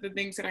of the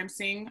things that I'm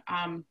seeing.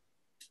 And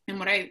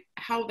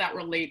how that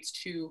relates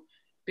to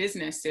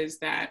business is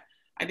that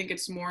I think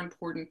it's more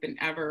important than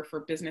ever for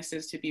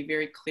businesses to be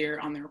very clear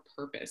on their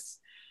purpose,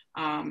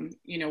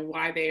 you know,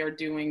 why they are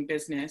doing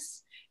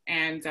business,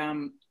 and,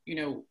 you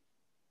know,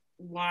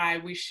 why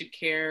we should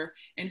care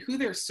and who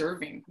they're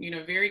serving, you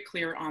know, very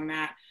clear on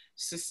that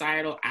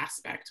societal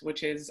aspect,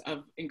 which is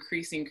of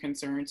increasing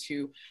concern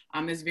to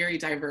this very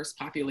diverse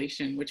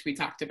population, which we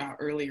talked about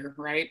earlier,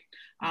 right?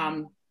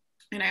 And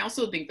I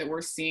also think that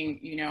we're seeing,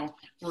 you know,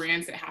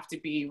 brands that have to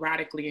be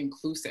radically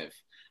inclusive.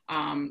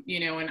 You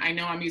know, and I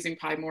know I'm using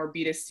probably more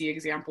B2C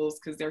examples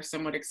because they're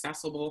somewhat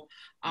accessible.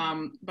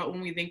 But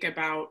when we think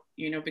about,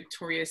 you know, the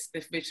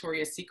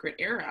Victoria's Secret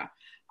era,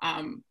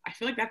 I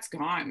feel like that's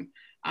gone.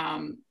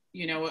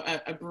 You know,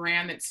 a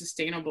brand that's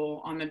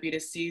sustainable on the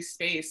B2C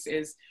space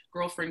is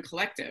Girlfriend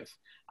Collective.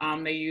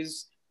 They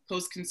use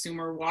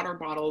post-consumer water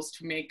bottles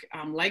to make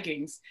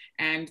leggings,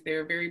 and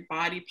they're very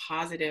body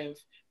positive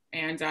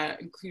and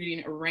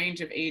including a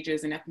range of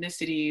ages and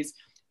ethnicities.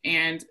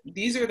 And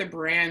these are the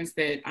brands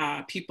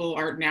that people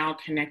are now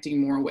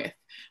connecting more with,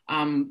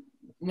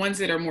 ones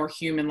that are more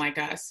human like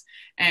us.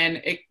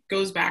 And it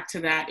goes back to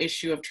that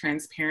issue of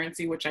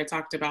transparency, which I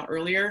talked about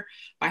earlier,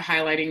 by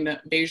highlighting the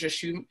Beige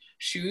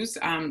shoes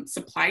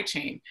supply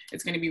chain.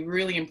 It's going to be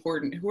really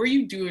important. Who are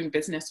you doing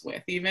business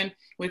with? Even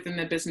within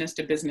the business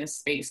to business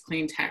space,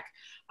 Cleantech,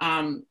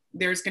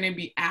 there's going to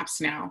be apps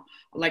now,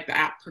 like the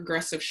app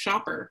Progressive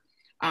Shopper,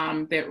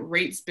 that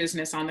rates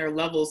business on their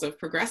levels of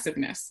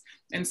progressiveness.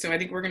 And so I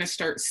think we're going to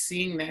start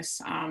seeing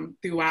this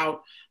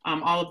throughout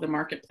all of the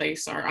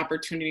marketplace, our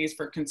opportunities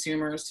for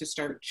consumers to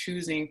start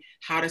choosing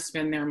how to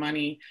spend their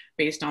money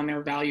based on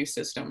their value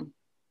system.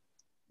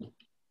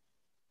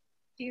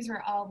 These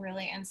were all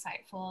really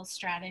insightful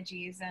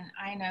strategies, and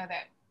I know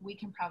that we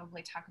can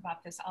probably talk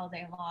about this all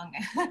day long.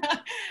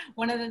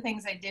 One of the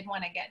things I did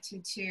want to get to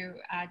too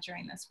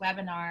during this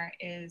webinar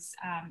is,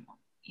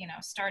 you know,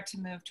 start to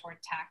move toward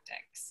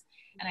tactics.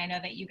 And I know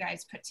that you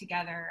guys put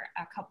together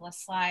a couple of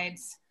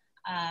slides,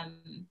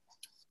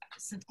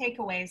 some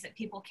takeaways that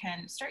people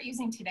can start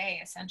using today,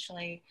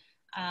 essentially,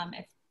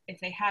 if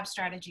they have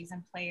strategies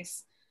in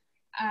place.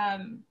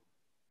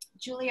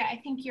 Julia, I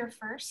think you're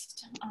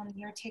first on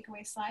your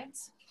takeaway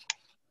slides.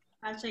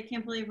 Gosh, I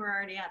can't believe we're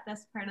already at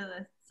this part of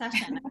the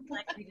session. I feel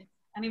like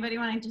anybody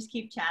want to just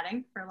keep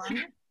chatting for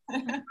longer?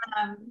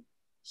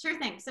 Sure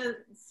thing. So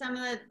some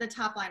of the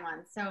top line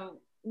ones. So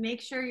make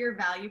sure your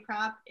value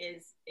prop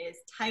is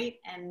tight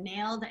and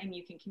nailed, and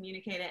you can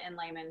communicate it in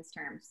layman's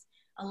terms.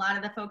 A lot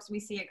of the folks we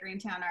see at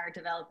Greentown are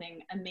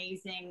developing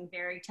amazing,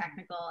 very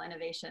technical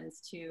innovations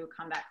to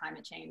combat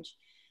climate change.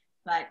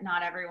 But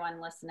not everyone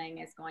listening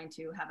is going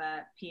to have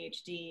a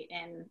PhD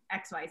in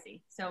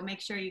XYZ. So make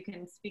sure you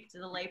can speak to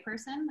the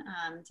layperson,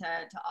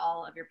 to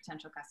all of your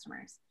potential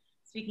customers.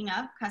 Speaking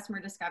of customer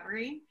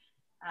discovery,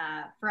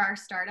 for our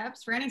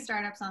startups, for any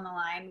startups on the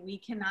line, we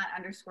cannot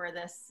underscore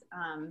this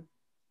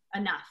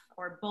enough,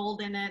 or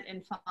bolden it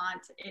in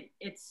font.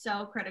 It's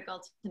so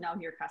critical to know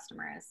who your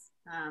customer is.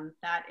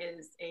 That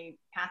is a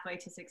pathway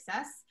to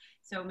success.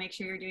 So make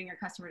sure you're doing your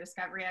customer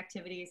discovery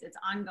activities. It's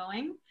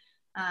ongoing.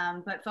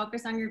 But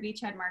focus on your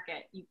beachhead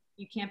market.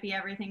 You can't be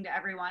everything to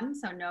everyone,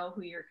 so know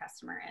who your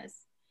customer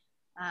is.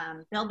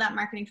 Build that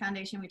marketing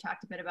foundation. We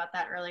talked a bit about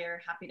that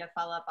earlier. Happy to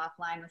follow up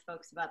offline with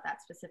folks about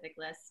that specific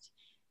list.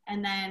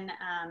 And then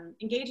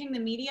engaging the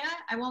media.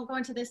 I won't go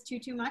into this too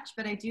much,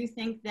 but I do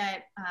think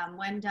that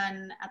when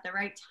done at the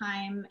right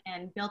time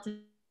and built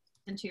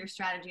into your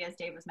strategy, as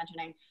Dave was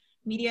mentioning,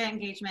 media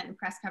engagement and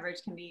press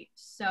coverage can be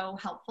so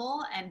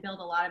helpful and build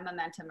a lot of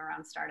momentum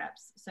around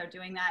startups. So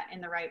doing that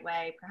in the right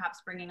way,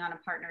 perhaps bringing on a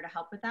partner to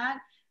help with that,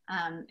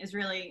 is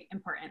really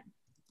important.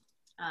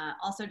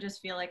 Also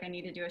just feel like I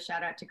need to do a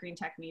shout out to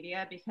Greentech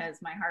Media, because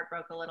my heart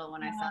broke a little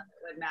when I saw that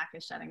Wood Mac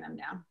is shutting them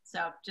down.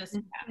 So just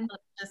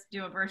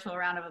do a virtual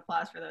round of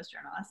applause for those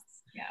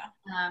journalists.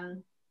 Yeah.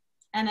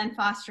 And then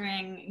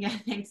fostering,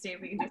 thanks Dave.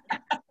 We can do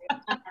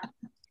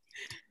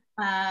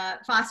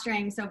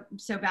fostering,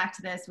 so back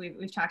to this,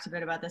 we've talked a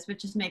bit about this, but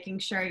just making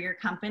sure your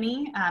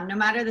company, no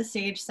matter the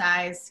stage,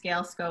 size,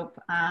 scale,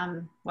 scope,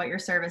 what your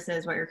service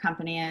is, what your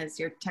company is,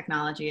 your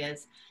technology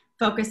is,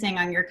 focusing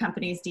on your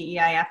company's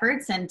DEI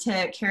efforts. And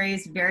to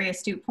Carrie's very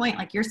astute point,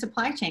 like your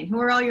supply chain, who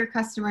are all your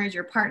customers,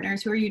 your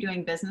partners, who are you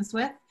doing business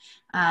with?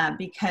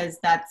 Because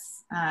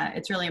that's,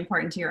 it's really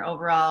important to your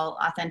overall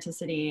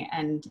authenticity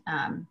and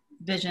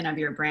vision of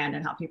your brand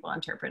and how people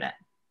interpret it.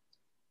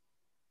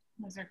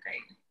 Those are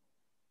great.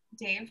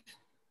 Dave?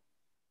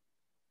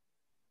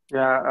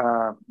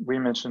 Yeah, we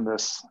mentioned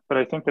this, but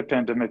I think the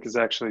pandemic has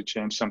actually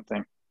changed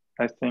something.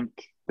 I think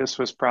this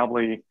was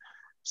probably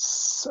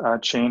a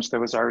change that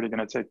was already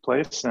going to take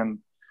place, and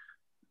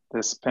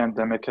this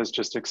pandemic has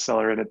just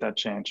accelerated that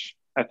change.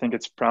 I think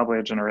it's probably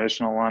a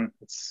generational one.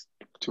 It's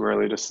too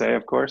early to say,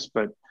 of course,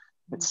 but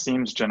it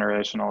seems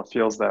generational. It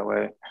feels that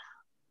way.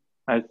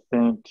 I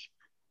think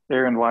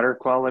air and water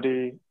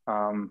quality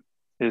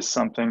is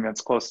something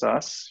that's close to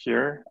us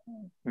here.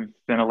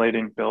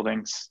 Ventilating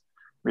buildings,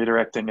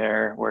 redirecting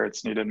air where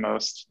it's needed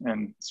most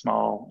in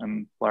small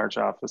and large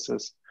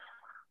offices.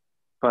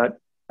 But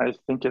I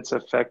think it's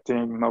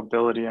affecting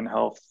mobility and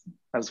health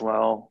as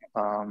well.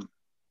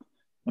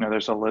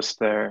 There's a list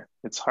there.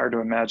 It's hard to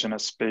imagine a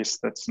space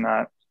that's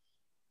not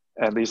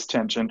at least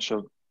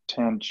tangentially,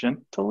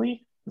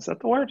 is that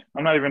the word?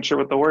 I'm not even sure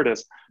what the word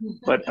is,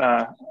 but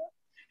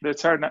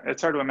it's hard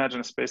to imagine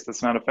a space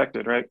that's not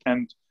affected, right?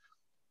 And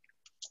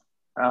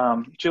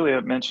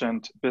Julia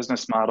mentioned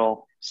business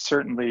model.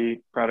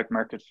 Certainly product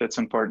market fit's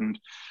important.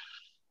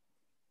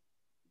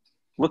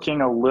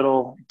 Looking a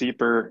little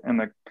deeper in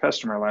the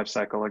customer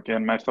lifecycle,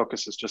 again, my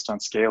focus is just on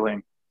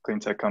scaling clean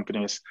tech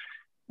companies.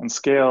 And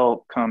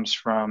scale comes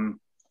from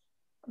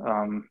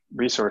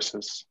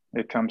resources.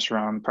 It comes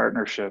from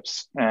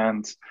partnerships.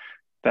 And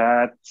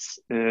that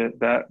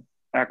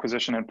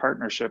acquisition and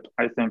partnership,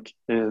 I think,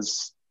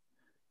 is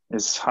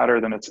hotter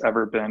than it's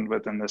ever been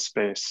within this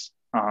space.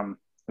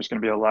 There's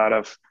going to be a lot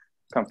of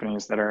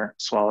companies that are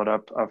swallowed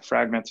up. A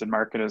fragmented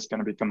market is going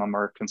to become a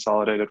more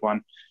consolidated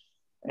one.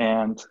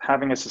 And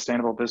having a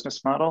sustainable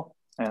business model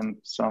and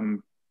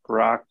some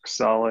rock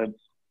solid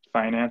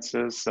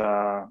finances,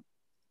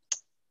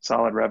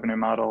 solid revenue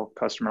model,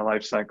 customer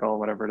life cycle,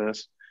 whatever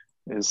it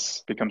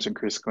is becomes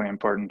increasingly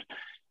important.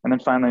 And then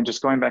finally,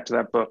 just going back to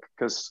that book,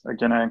 because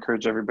again, I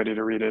encourage everybody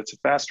to read it. It's a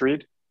fast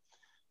read.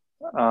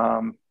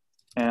 And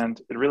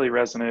it really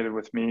resonated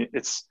with me.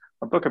 It's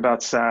a book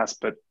about SaaS,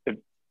 but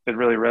it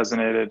really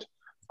resonated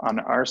on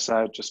our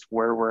side, just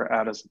where we're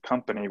at as a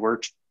company. We're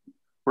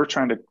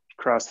trying to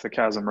cross the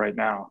chasm right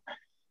now.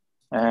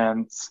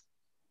 And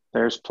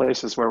there's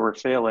places where we're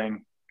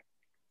failing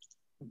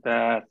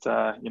that,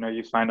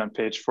 you find on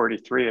page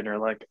 43 and you're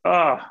like,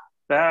 oh,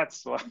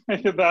 that's why,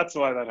 that's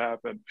why that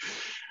happened.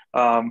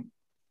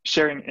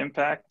 Sharing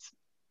impact,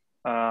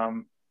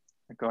 going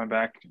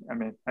back,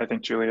 I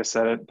think Julia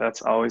said it,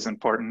 that's always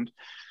important.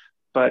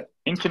 But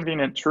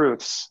inconvenient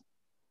truths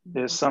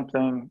is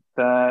something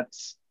that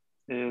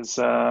is,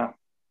 I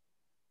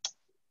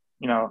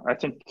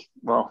think,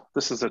 well,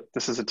 this is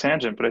a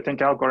tangent, but I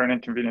think Al Gore and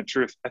Inconvenient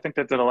Truth, I think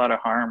that did a lot of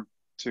harm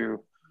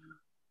to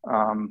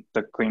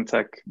the clean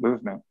tech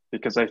movement,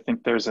 because I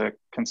think there's a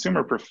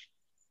consumer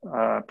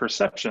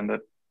perception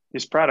that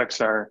these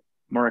products are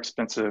more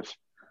expensive.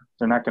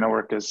 They're not going to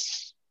work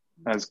as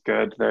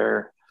good.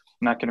 They're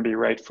not going to be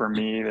right for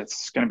me.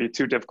 That's going to be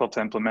too difficult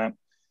to implement.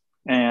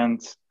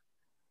 And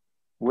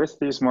with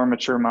these more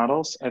mature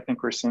models, I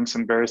think we're seeing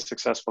some very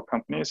successful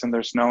companies, and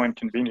there's no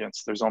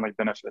inconvenience. There's only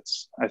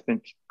benefits. I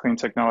think clean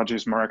technology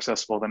is more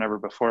accessible than ever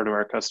before to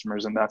our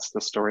customers, and that's the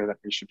story that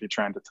we should be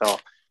trying to tell.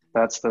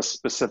 That's the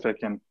specific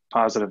and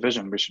positive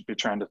vision we should be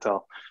trying to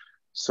tell.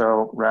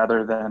 So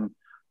rather than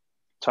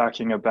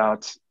talking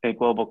about a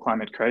global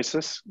climate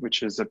crisis,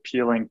 which is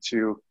appealing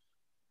to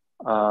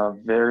a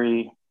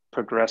very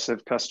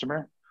progressive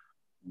customer,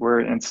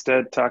 we're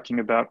instead talking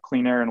about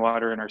clean air and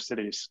water in our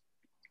cities,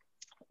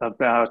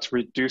 about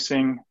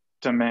reducing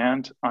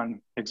demand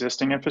on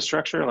existing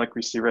infrastructure like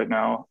we see right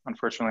now,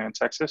 unfortunately, in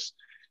Texas.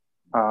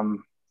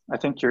 I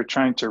think you're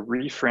trying to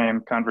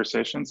reframe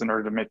conversations in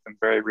order to make them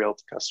very real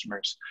to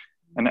customers.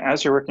 And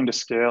as you're working to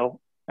scale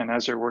and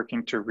as you're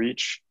working to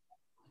reach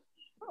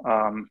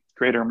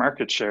greater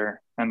market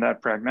share and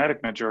that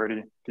pragmatic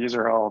majority, these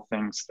are all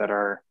things that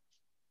are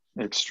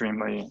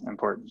extremely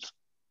important.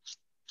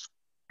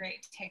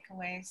 Great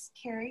takeaways.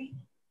 Carrie?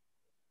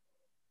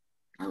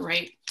 All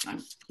right, I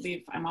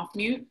believe I'm off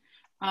mute.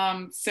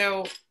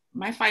 So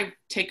my 5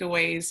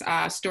 takeaways,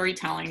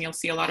 storytelling, you'll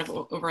see a lot of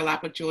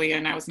overlap with Julia,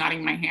 and I was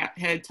nodding my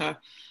head to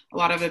a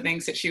lot of the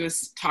things that she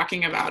was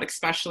talking about,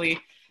 especially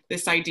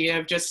this idea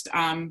of just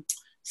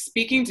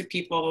speaking to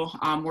people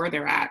where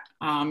they're at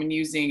and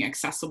using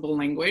accessible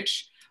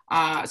language,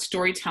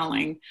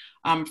 storytelling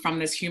from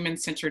this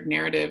human-centered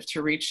narrative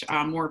to reach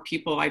more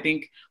people. I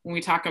think when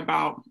we talk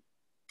about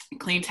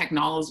clean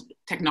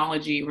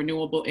technology,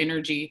 renewable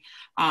energy,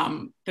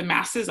 the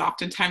masses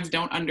oftentimes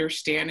don't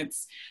understand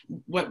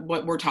what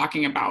we're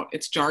talking about.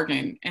 It's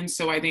jargon. And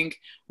so I think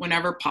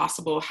whenever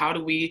possible, how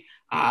do we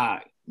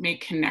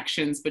make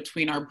connections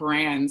between our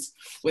brands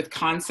with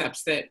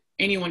concepts that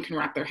anyone can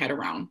wrap their head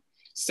around?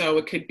 So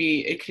it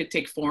could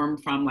take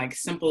form from like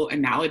simple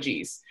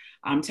analogies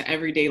to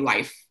everyday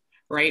life,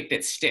 right?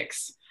 That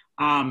sticks.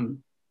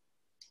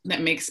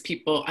 That makes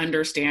people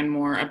understand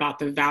more about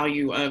the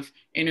value of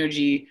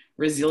energy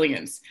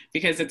resilience,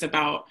 because it's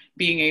about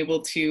being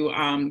able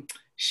to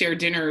share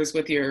dinners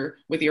with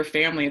your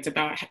family. It's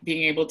about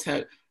being able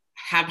to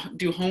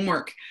do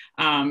homework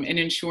and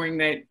ensuring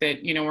that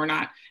we're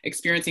not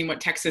experiencing what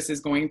Texas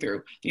is going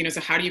through. So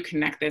how do you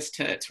connect this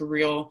to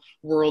real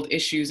world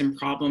issues and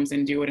problems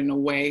and do it in a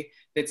way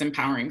that's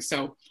empowering?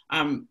 So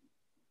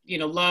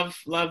love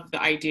the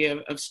idea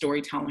of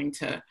storytelling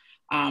to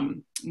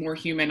more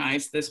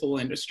humanize this whole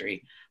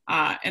industry.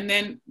 And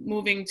then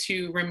moving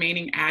to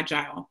remaining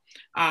agile.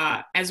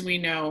 As we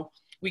know,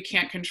 we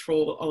can't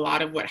control a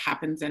lot of what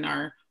happens in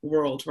our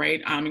world,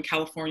 right? In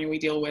California, we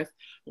deal with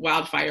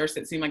wildfires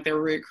that seem like they're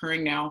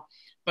reoccurring now,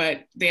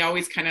 but they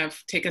always kind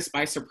of take us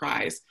by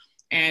surprise.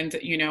 And,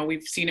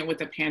 we've seen it with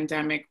the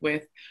pandemic,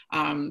 with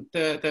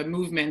the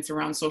movements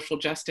around social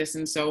justice.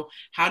 And so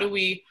how do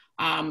we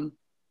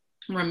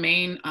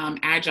remain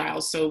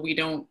agile so we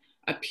don't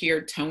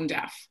appear tone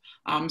deaf?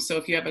 So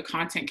if you have a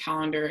content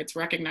calendar, it's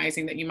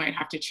recognizing that you might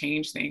have to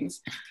change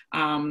things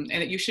and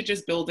that you should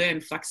just build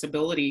in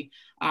flexibility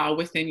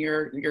within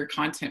your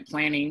content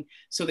planning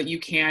so that you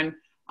can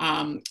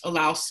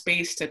allow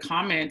space to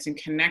comment and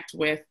connect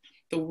with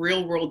the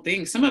real world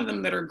things, some of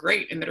them that are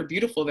great and that are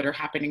beautiful that are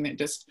happening that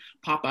just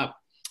pop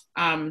up.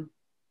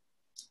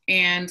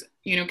 And,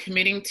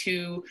 committing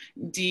to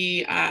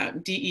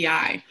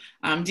DEI,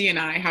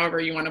 D&I, however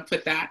you want to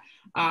put that.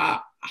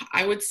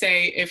 I would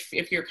say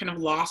if you're kind of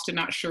lost and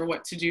not sure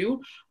what to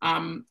do,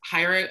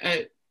 hire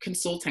a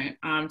consultant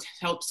to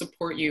help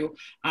support you.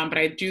 But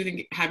I do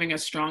think having a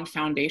strong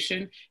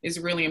foundation is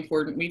really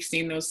important. We've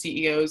seen those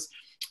CEOs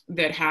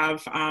that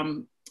have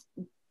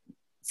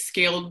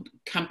scaled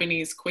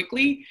companies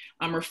quickly,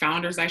 or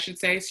founders, I should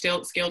say,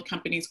 scaled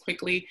companies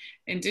quickly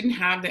and didn't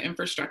have the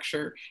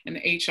infrastructure and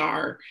the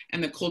HR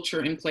and the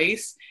culture in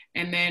place.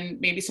 And then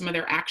maybe some of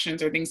their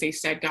actions or things they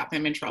said got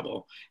them in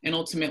trouble and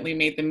ultimately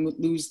made them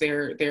lose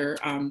their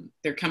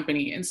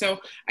company. And so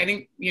I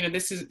think,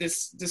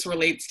 this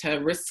relates to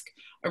risk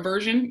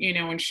aversion,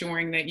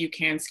 ensuring that you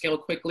can scale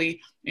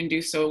quickly and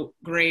do so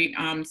great.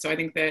 So I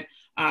think that,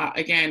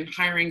 again,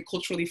 hiring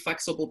culturally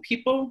flexible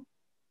people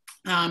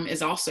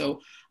is also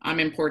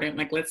important.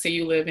 Like, let's say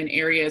you live in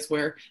areas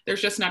where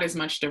there's just not as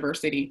much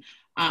diversity.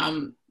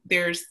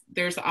 There's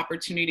the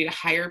opportunity to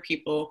hire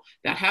people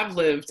that have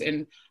lived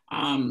and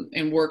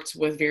worked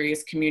with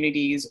various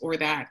communities, or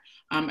that,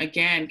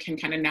 again, can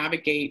kind of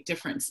navigate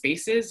different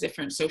spaces,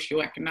 different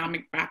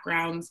socioeconomic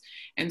backgrounds.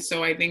 And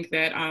so I think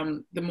that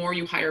the more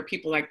you hire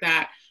people like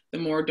that, the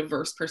more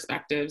diverse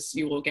perspectives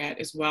you will get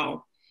as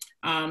well.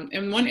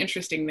 And one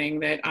interesting thing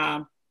that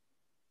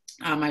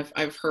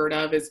I've heard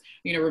of is,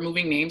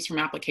 removing names from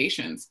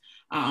applications,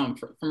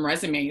 from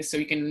resumes, so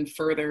you can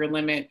further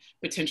limit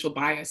potential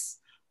bias.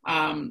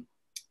 And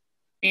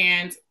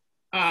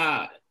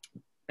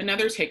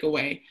another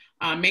takeaway,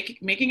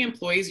 making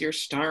employees your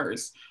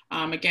stars.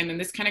 Again, and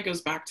this kind of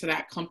goes back to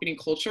that company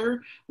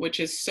culture, which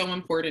is so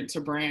important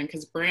to brand,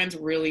 because brands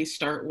really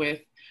start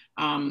with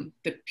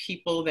the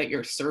people that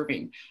you're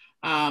serving.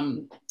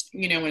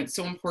 you know, and it's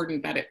so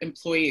important that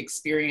employee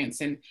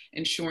experience and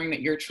ensuring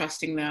that you're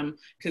trusting them,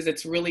 because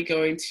it's really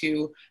going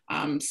to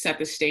set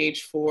the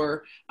stage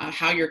for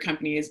how your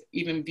company is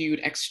even viewed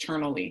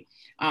externally.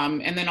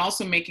 And then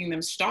also making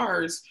them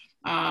stars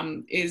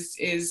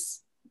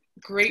is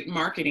great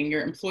marketing.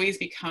 Your employees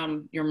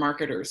become your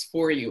marketers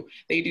for you.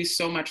 They do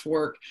so much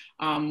work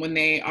when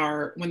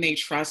they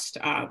trust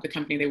the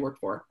company they work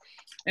for.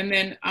 And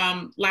then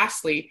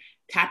lastly,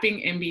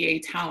 tapping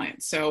MBA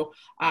talent. So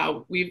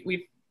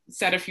we've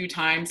said a few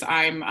times,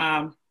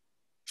 I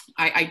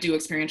do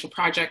experiential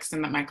projects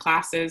in my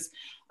classes,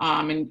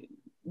 and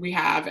we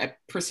have at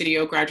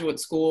Presidio Graduate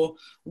School,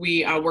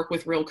 we work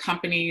with real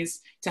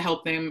companies to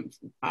help them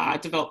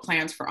develop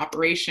plans for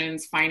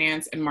operations,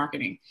 finance, and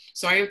marketing.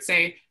 So I would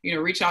say, you know,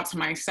 reach out to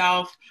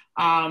myself,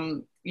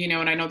 you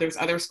know, and I know there's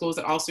other schools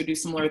that also do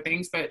similar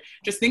things, but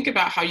just think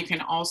about how you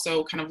can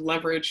also kind of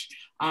leverage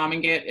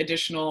and get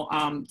additional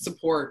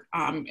support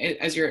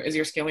as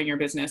you're scaling your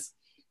business.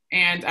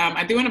 And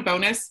I do want a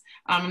bonus.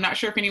 I'm not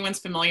sure if anyone's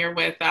familiar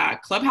with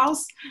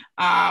Clubhouse,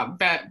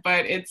 but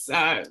it's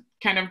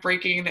kind of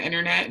breaking the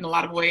internet in a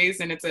lot of ways.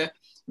 And it's a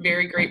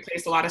very great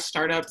place. A lot of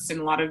startups and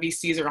a lot of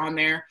VCs are on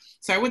there.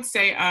 So I would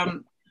say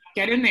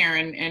get in there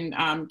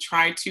and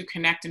try to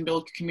connect and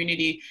build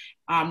community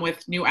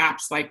with new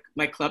apps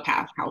like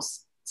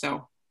Clubhouse.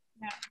 So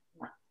yeah.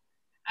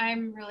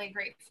 I'm really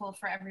grateful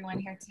for everyone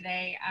here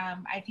today.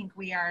 I think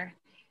we are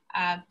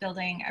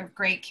building a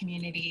great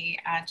community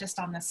just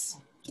on this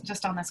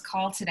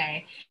call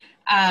today.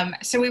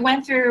 So we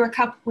went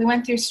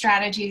through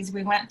strategies,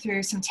 we went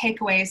through some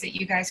takeaways that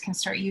you guys can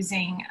start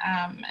using,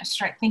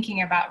 start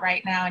thinking about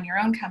right now in your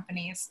own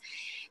companies.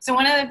 So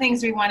one of the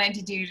things we wanted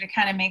to do to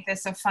kind of make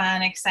this a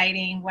fun,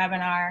 exciting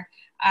webinar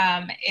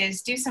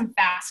is do some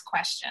fast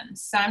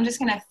questions. So I'm just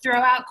going to throw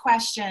out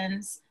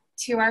questions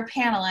to our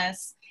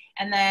panelists,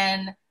 and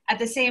then at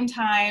the same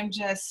time,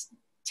 just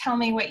tell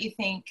me what you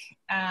think,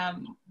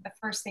 the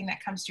first thing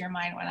that comes to your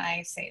mind when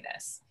I say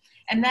this.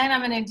 And then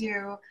I'm going to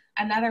do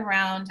another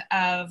round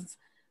of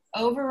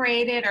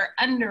overrated or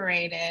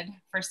underrated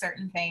for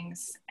certain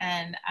things,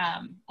 and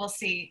we'll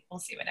see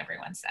what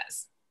everyone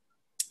says.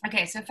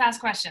 Okay, so fast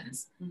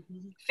questions.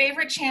 Mm-hmm.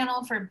 Favorite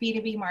channel for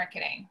B2B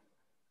marketing?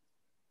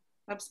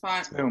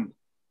 HubSpot. Zoom.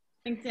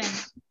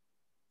 LinkedIn.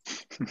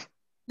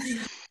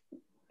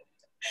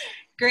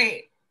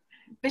 Great.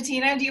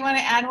 Bettina, do you want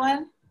to add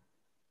one?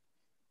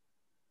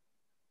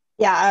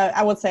 Yeah,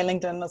 I would say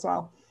LinkedIn as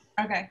well.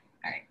 Okay,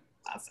 all right,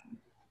 awesome.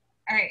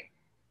 All right,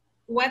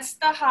 what's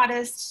the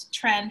hottest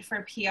trend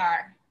for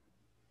PR?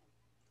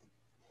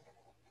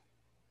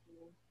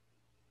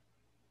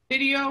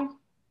 Video.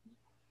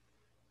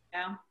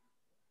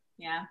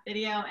 Yeah,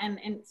 video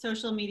and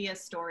social media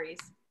stories.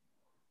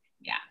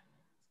 Yeah.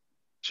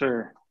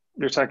 Sure.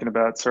 You're talking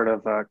about sort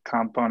of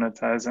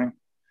componentizing,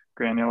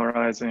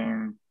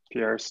 granularizing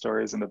PR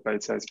stories into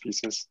bite-sized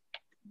pieces.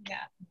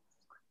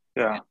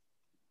 Yeah.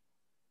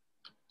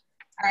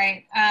 All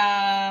right.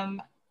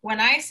 When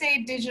I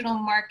say digital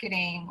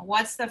marketing,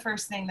 what's the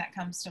first thing that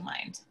comes to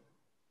mind?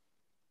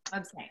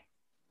 Website.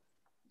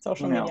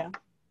 Social media.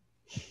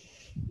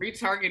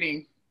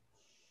 Retargeting.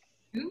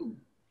 Ooh.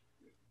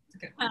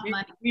 We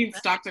need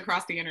stocks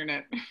across the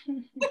internet.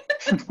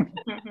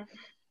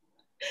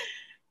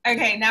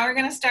 Okay, now we're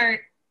going to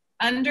start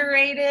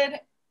underrated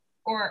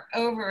or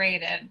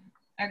overrated.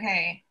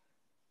 Okay.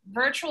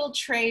 Virtual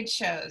trade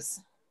shows.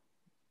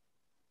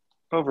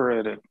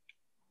 Overrated.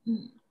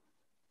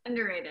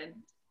 Underrated.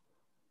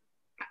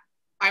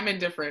 I'm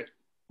indifferent.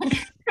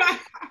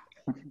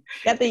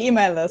 Get the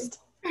email list.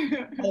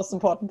 Most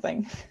important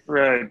thing.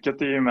 Right, get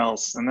the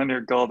emails and then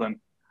you're golden.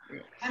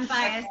 I'm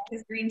biased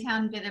because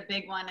Greentown did a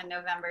big one in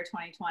November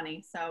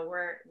 2020. So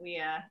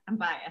I'm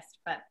biased,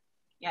 but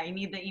yeah, you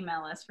need the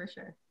email list for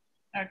sure.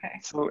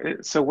 Okay.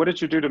 So what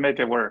did you do to make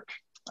it work?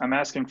 I'm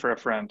asking for a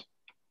friend.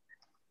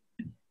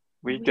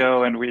 We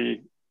go and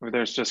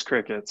there's just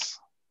crickets.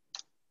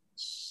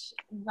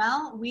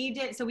 Well, we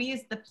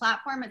used the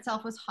platform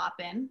itself was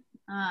Hopin,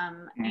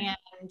 and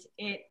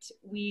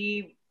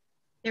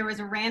there was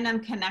a random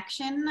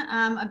connection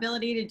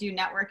ability to do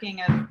networking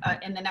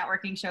in the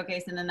networking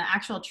showcase, and then the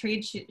actual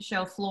trade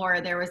show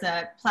floor. There was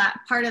a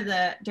part of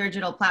the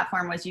digital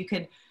platform was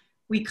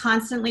we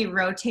constantly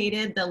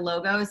rotated the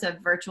logos of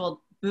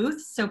virtual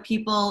booths, so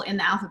people in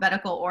the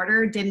alphabetical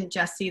order didn't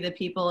just see the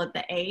people at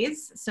the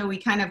A's. So we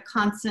kind of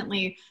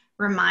constantly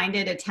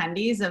reminded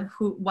attendees of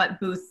what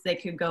booths they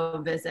could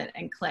go visit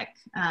and click.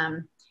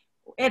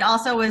 It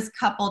also was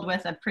coupled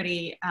with a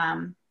pretty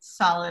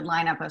solid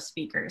lineup of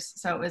speakers.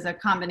 So it was a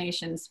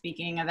combination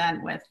speaking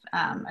event with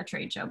a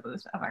trade show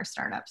booth of our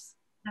startups.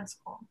 That's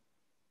cool.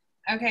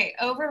 Okay,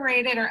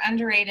 overrated or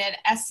underrated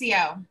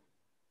SEO?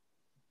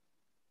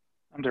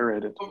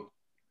 Underrated. Oh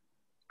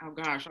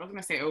gosh, I was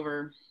gonna say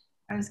over.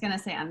 I was gonna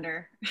say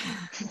under.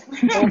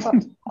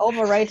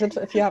 Overrated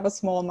if you have a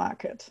small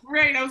market.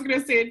 Right, I was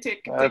gonna say it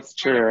take. That's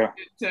true.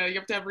 You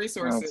have to have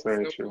resources. That's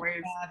very true.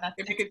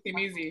 It make it seem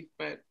easy,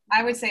 but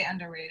I would say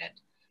underrated.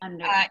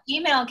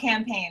 Email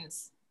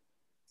campaigns.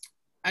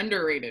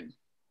 Underrated.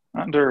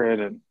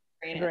 Underrated.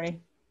 Agree.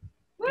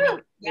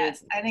 Woo!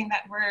 Yes, I think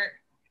that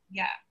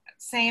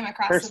same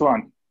across First the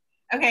board. one.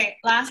 Okay,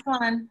 last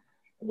one.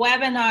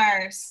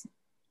 Webinars.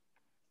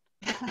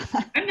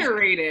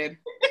 Underrated.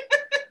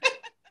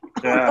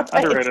 Yeah,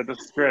 underrated. This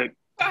is great.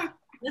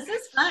 This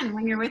is fun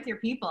when you're with your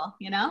people,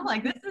 you know,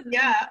 like this is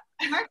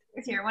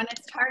marketers here when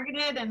it's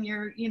targeted and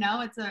you're, you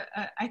know, it's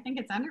I think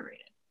it's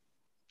underrated.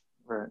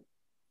 Right.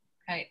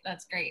 Right,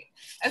 that's great.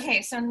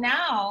 Okay, so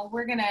now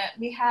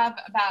we have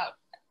about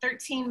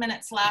 13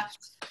 minutes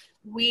left.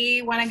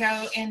 We want to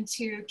go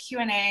into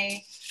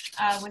Q&A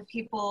with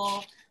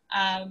people,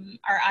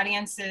 our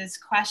audience's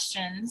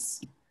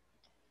questions.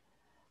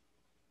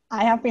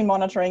 I have been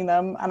monitoring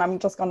them, and I'm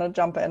just going to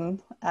jump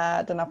in.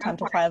 Didn't have time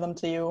to fire them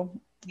to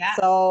you. Yeah.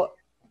 So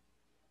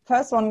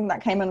first one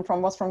that came in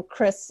was from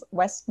Chris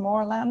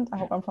Westmoreland. I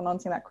hope I'm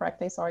pronouncing that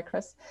correctly. Sorry,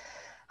 Chris.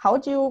 How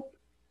do you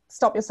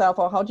stop yourself,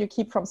 or how do you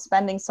keep from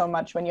spending so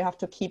much when you have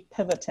to keep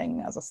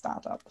pivoting as a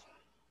startup?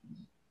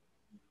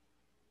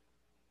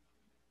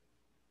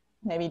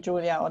 Maybe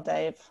Julia or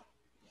Dave.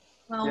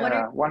 Well,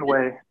 yeah, one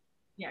way.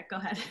 Yeah, go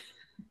ahead.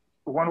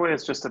 One way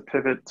is just to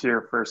pivot to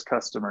your first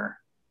customer.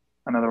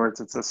 In other words,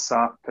 it's a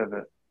soft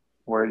pivot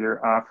where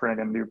you're offering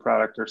a new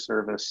product or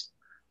service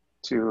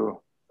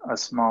to a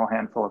small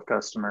handful of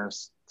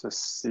customers to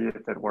see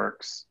if it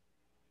works.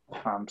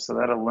 So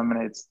that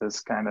eliminates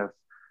this kind of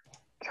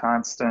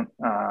constant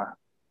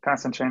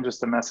changes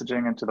to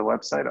messaging and to the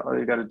website. All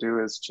you got to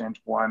do is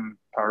change one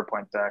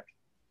PowerPoint deck,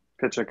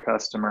 pitch a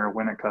customer,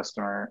 win a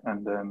customer,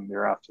 and then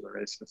you're off to the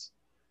races.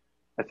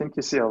 I think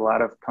you see a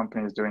lot of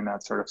companies doing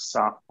that sort of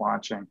soft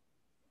launching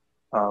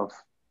of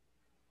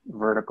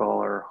vertical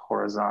or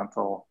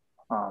horizontal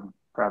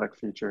product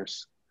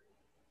features,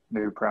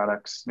 new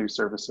products, new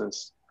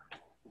services.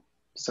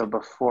 So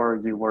before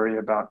you worry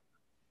about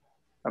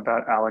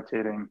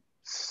allocating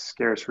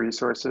scarce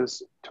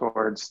resources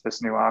towards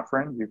this new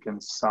offering, you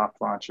can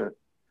soft launch it.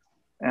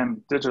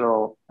 And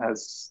digital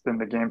has been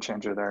the game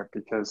changer there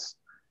because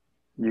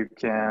you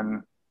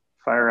can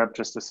fire up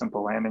just a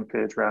simple landing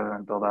page rather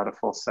than build out a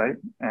full site,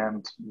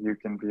 and you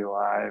can be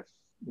live,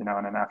 you know,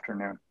 in an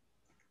afternoon.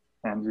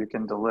 And you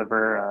can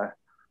deliver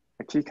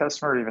a key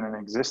customer, even an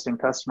existing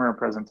customer, a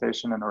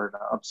presentation in order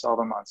to upsell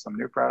them on some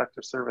new product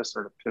or service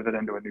or to pivot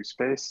into a new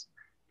space.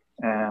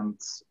 And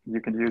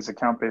you can use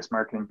account-based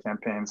marketing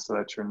campaigns so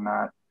that you're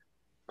not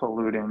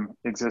polluting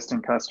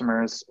existing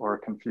customers or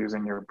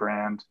confusing your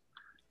brand.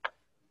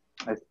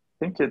 I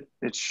think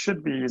it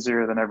should be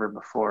easier than ever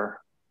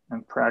before.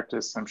 In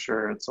practice, I'm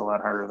sure it's a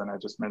lot harder than I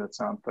just made it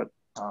sound, but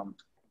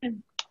that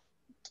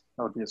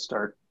would be a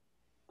start.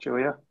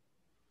 Julia,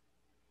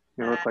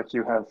 you look like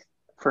you have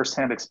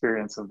firsthand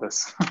experience of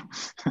this.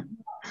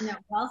 No,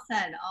 well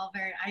said.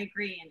 I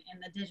agree. In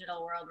the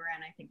digital world we're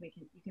in, I think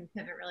you can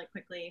pivot really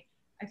quickly.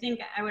 I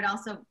think I would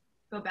also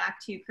go back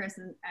to you, Chris,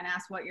 and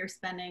ask what you're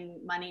spending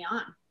money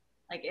on.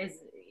 Like,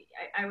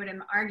 I would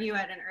argue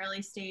at an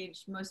early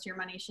stage, most of your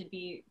money should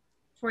be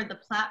toward the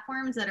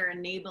platforms that are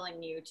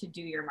enabling you to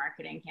do your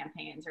marketing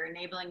campaigns or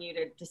enabling you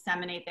to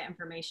disseminate the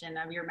information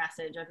of your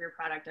message, of your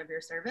product, of your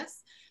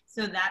service.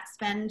 So that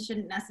spend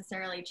shouldn't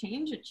necessarily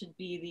change. It should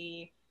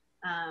be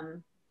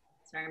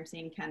sorry, I'm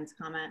seeing Ken's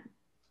comment.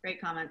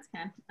 Great comments,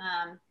 Ken.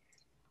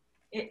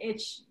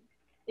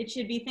 It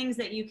should be things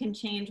that you can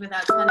change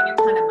without spending a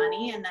ton of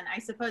money. And then I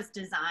suppose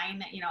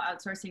design, you know,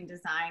 outsourcing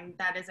design,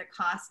 that is a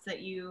cost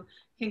that you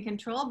can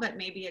control, but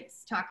maybe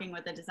it's talking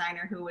with a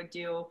designer who would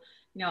do,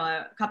 you know,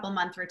 a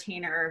couple-month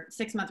retainer or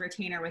 6-month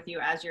retainer with you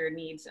as your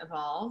needs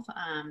evolve.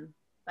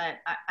 But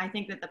I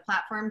think that the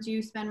platforms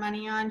you spend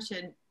money on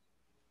should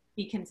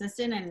be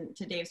consistent. And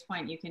to Dave's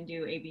point, you can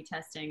do A/B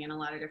testing in a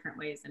lot of different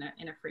ways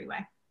in a free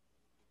way.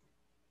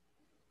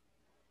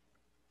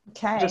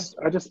 Okay.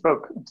 I just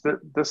spoke.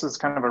 This is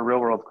kind of a real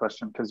world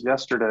question because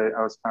yesterday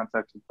I was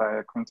contacted by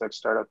a Cleantech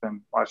startup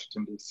in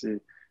Washington, D.C.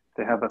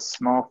 They have a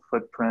small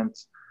footprint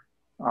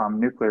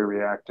nuclear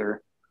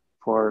reactor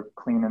for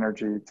clean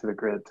energy to the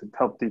grid to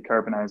help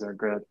decarbonize our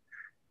grid.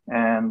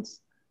 And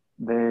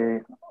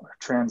they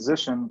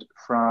transitioned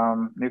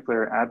from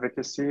nuclear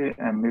advocacy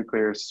and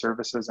nuclear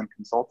services and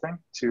consulting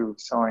to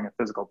selling a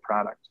physical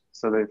product.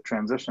 So they've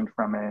transitioned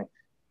from a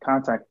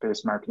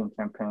contact-based marketing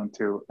campaign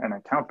to an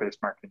account-based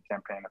marketing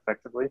campaign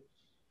effectively.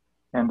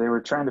 And they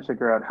were trying to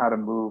figure out how to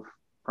move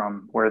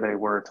from where they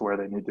were to where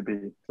they need to be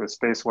to a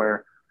space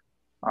where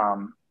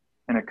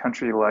in a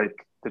country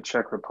like the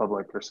Czech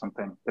Republic or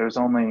something, there's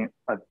only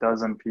a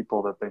dozen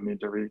people that they need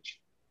to reach.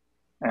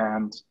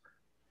 And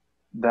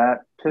that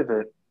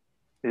pivot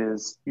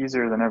is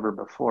easier than ever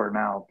before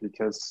now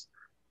because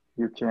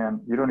you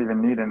don't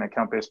even need an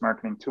account-based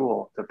marketing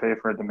tool to pay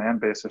for a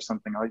demand base or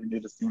something. All you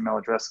need is the email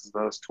addresses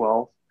of those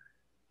 12,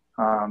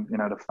 you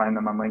know, to find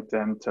them on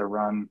LinkedIn, to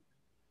run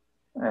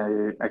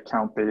a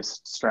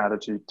account-based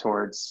strategy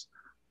towards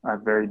a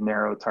very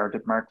narrow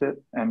target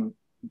market. And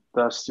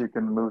thus you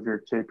can move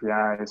your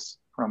KPIs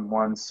from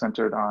ones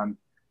centered on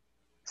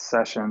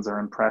sessions or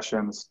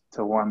impressions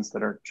to ones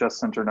that are just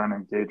centered on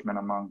engagement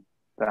among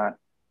that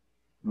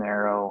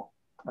narrow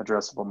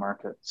addressable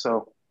market.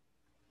 So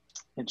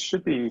it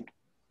should be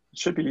it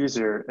should be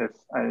easier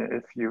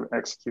if you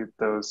execute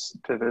those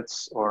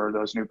pivots or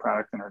those new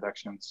product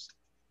introductions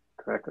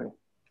correctly.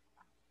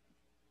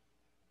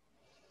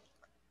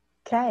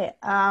 Okay.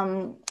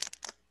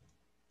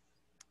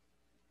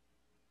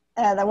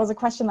 There was a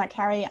question that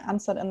Carrie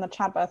answered in the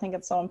chat, but I think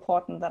it's so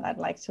important that I'd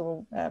like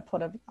to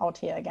put it out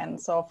here again.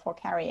 So for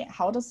Carrie,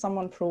 how does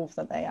someone prove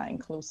that they are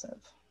inclusive?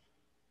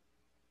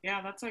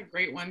 Yeah, that's a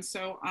great one.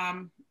 So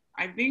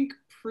I think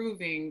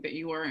proving that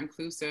you are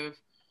inclusive,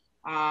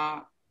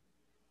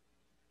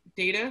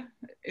 data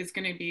is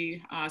going to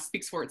be,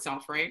 speaks for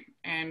itself, right?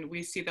 And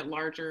we see that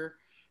larger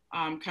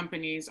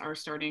companies are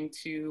starting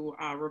to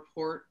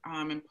report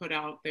and put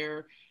out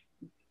their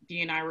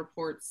D&I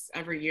reports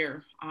every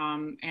year.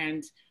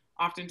 And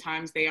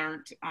oftentimes they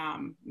aren't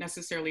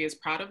necessarily as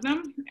proud of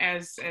them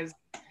as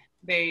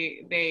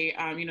they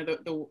you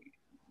know,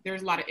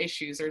 there's a lot of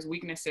issues, there's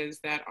weaknesses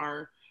that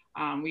are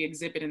we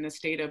exhibit in this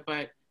data,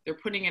 but they're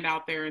putting it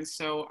out there. And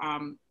so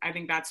I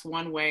think that's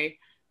one way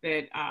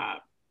that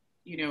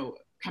you know,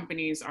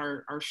 companies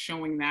are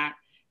showing that.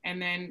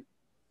 And then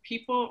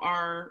people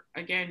are,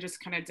 again, just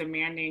kind of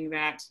demanding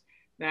that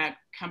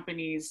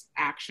companies'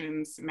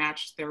 actions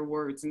match their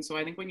words. And so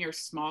I think when you're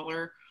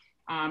smaller,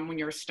 when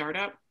you're a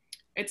startup,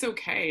 it's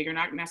okay. You're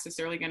not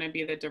necessarily going to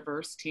be the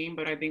diverse team,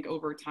 but I think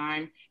over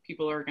time,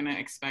 people are going to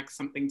expect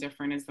something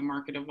different as the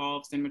market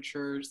evolves and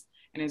matures,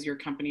 and as your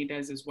company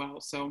does as well.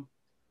 So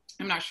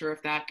I'm not sure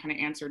if that kind of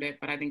answered it,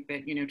 but I think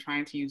that, you know,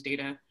 trying to use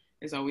data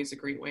is always a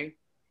great way.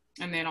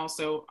 And then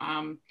also,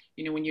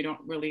 you know, when you don't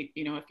really,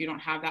 you know, if you don't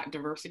have that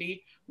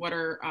diversity, what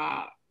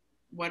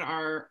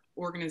are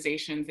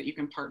organizations that you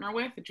can partner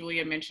with?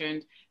 Julia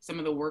mentioned some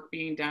of the work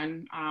being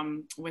done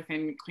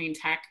within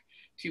Cleantech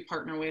to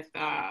partner with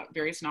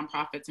various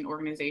nonprofits and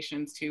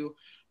organizations to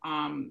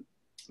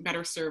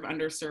better serve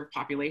underserved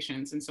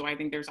populations. And so I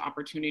think there's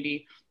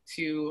opportunity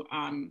to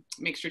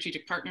make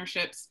strategic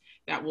partnerships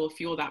that will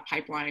fuel that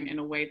pipeline in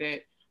a way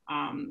that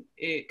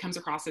it comes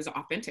across as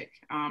authentic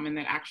and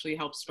that actually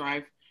helps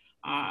drive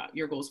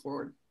your goals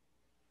forward.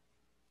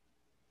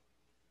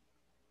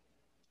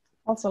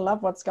 Also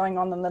love what's going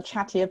on in the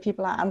chat here.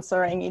 People are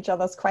answering each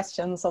other's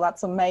questions, so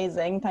that's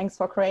amazing. Thanks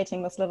for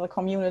creating this little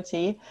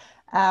community.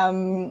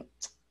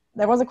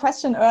 There was a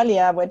question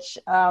earlier, which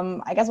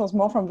I guess was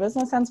more from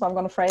business sense, but I'm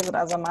going to phrase it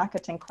as a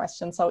marketing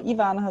question. So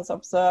Ivan has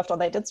observed, or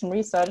they did some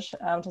research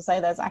to say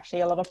there's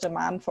actually a lot of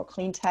demand for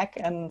clean tech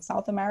in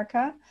South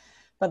America,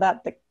 but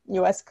that the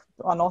US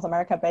or North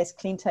America-based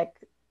clean tech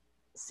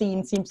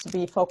scene seems to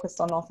be focused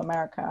on North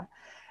America.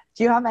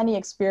 Do you have any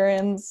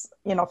experience,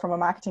 you know, from a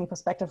marketing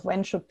perspective,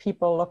 when should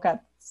people look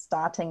at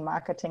starting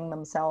marketing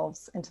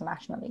themselves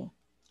internationally?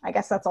 I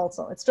guess that's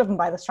also, it's driven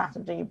by the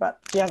strategy, but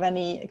do you have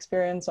any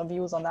experience or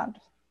views on that?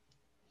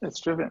 It's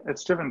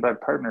driven by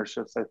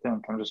partnerships, I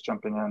think. I'm just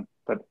jumping in,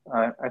 but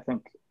I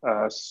think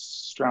a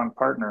strong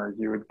partner,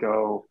 you would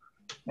go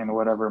in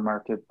whatever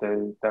market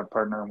that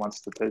partner wants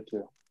to take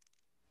you.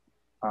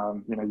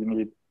 You know, you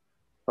need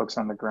folks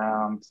on the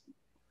ground,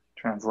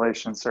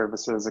 translation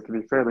services. It can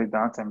be fairly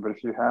daunting, but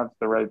if you have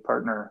the right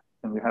partner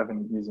and you have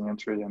an easy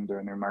entry into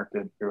a new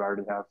market, you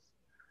already have,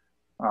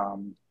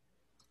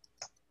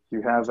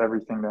 you have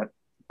everything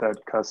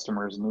that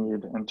customers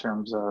need in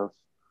terms of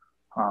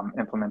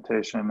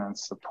implementation and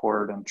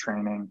support and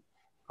training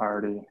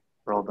already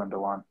rolled into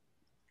one.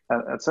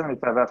 At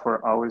 75F,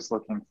 we're always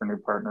looking for new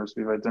partners.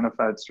 We've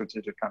identified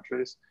strategic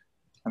countries,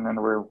 and then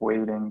we're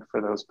waiting for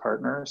those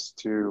partners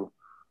to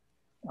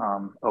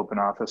open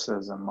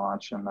offices and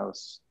launch in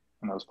those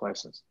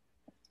places.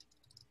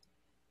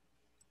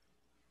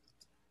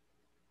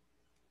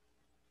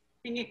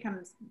 I think it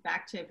comes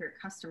back to if your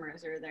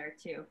customers are there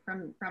too.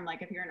 From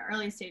like if you're an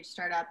early stage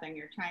startup and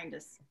you're trying to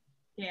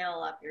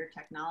scale up your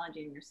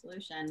technology and your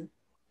solution,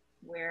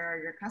 where are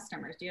your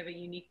customers? Do you have a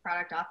unique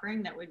product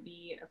offering that would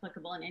be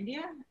applicable in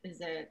India?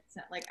 Is it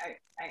like,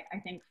 I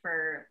think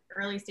for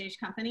early stage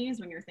companies,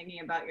 when you're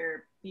thinking about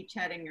your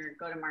beachhead and your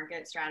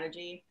go-to-market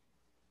strategy,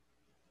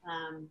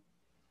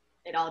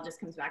 it all just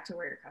comes back to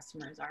where your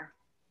customers are.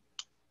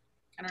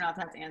 I don't know if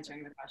that's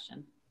answering the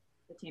question,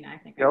 Bettina.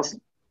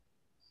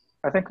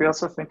 I think we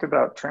also think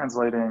about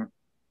translating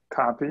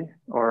copy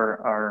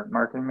or our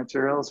marketing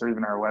materials or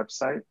even our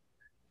website,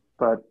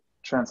 but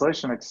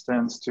translation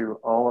extends to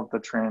all of the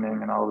training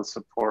and all the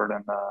support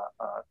and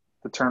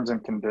the terms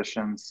and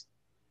conditions.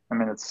 I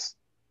mean, it's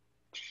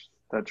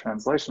the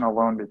translation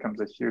alone becomes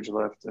a huge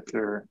lift if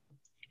you're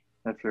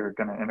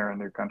going to enter a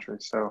new country.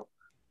 So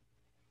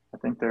I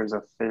think there's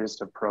a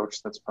phased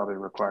approach that's probably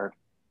required.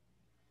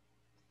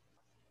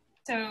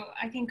 So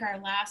I think our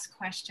last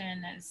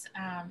question is,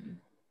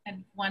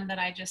 and one that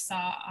I just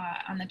saw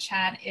on the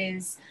chat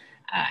is,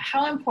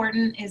 how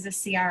important is a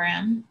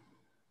CRM?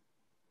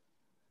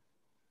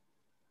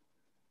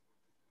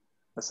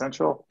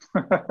 Essential.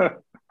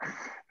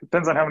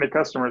 Depends on how many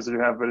customers you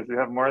have, but if you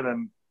have more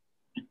than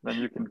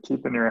you can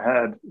keep in your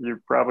head, you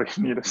probably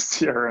need a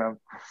CRM.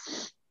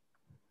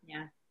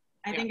 Yeah.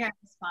 I think I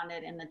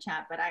responded in the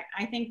chat, but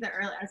I think that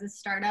as a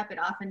startup, it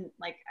often,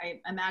 like I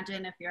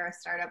imagine if you're a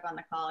startup on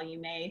the call, you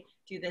may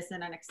do this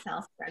in an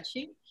Excel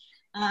spreadsheet.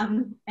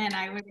 And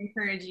I would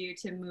encourage you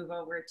to move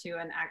over to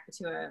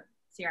a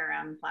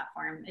CRM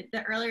platform.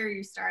 The earlier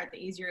you start,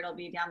 the easier it'll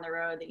be down the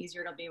road, the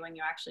easier it'll be when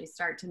you actually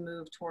start to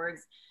move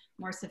towards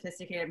more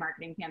sophisticated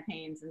marketing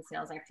campaigns and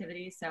sales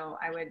activities. So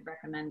I would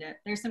recommend it.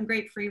 There's some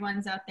great free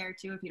ones out there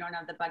too, if you don't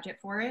have the budget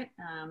for it.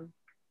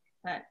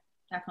 But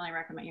definitely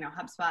recommend, you know,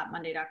 HubSpot,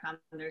 Monday.com.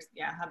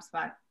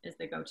 HubSpot is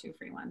the go-to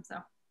free one. So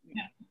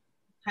yeah,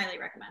 highly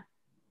recommend.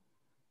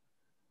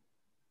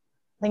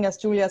 I think as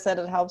Julia said,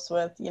 it helps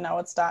with, you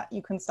know,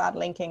 you can start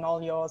linking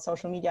all your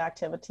social media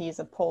activities.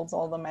 It pulls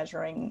all the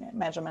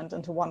measurement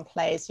into one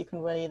place. You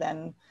can really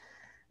then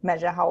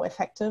measure how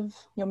effective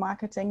your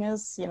marketing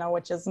is, you know,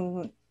 which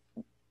isn't,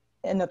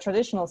 in the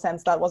traditional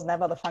sense, that was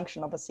never the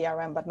function of a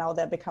CRM, but now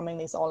they're becoming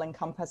these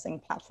all-encompassing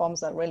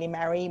platforms that really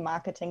marry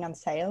marketing and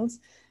sales,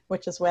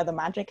 which is where the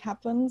magic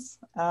happens.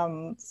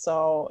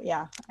 So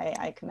yeah,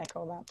 I can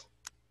echo that.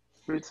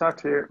 We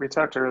talked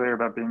earlier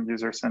about being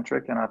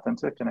user-centric and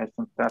authentic, and I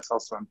think that's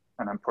also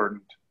an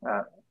important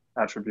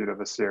attribute of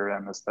a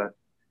CRM, is that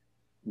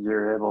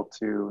you're able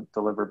to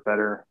deliver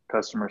better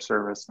customer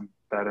service and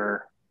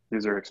better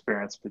user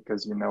experience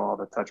because you know all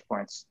the touch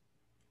points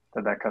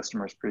that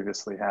customer's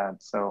previously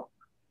had. So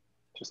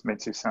just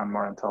makes you sound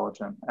more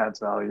intelligent, adds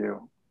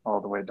value all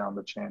the way down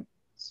the chain.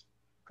 It's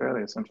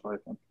fairly essential, I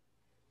think.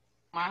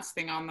 Last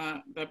thing on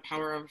the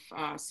power of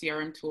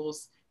CRM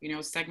tools, you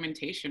know,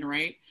 segmentation,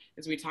 right?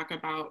 As we talk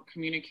about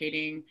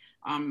communicating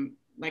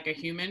like a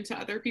human to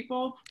other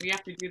people, we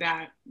have to do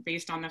that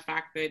based on the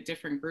fact that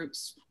different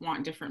groups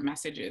want different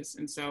messages.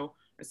 And so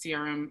a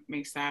CRM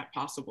makes that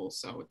possible.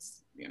 So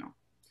it's, you know,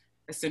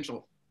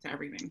 essential to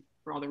everything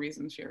for all the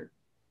reasons shared.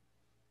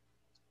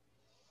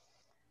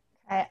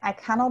 I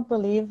cannot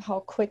believe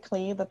how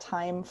quickly the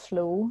time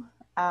flew.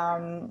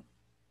 And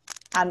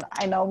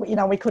I know, you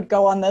know, we could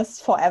go on this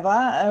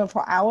forever,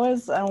 for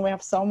hours, and we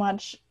have so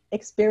much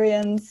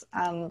experience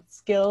and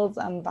skills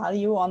and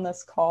value on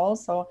this call.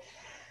 So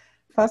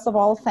first of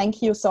all,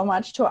 thank you so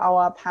much to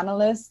our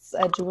panelists,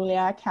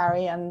 Julia,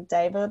 Carrie, and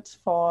David,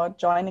 for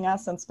joining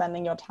us and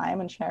spending your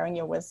time and sharing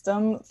your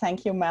wisdom.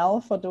 Thank you, Mel,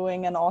 for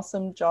doing an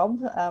awesome job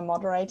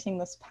moderating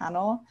this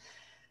panel.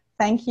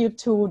 Thank you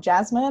to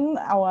Jasmine,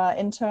 our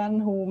intern,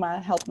 who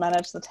helped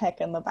manage the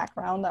tech in the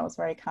background. That was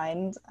very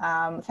kind.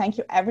 Thank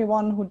you,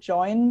 everyone who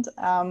joined.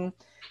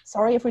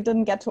 Sorry if we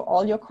didn't get to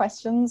all your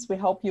questions. We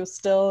hope you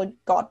still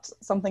got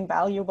something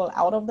valuable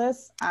out of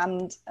this.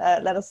 And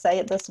let us say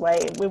it this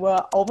way, we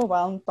were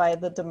overwhelmed by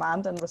the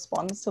demand and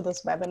response to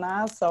this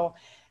webinar. So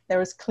there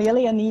is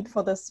clearly a need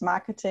for this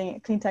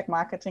Cleantech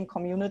marketing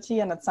community,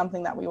 and it's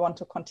something that we want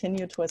to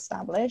continue to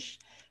establish.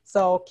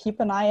 So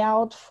keep an eye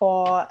out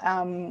for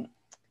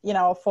you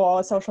know,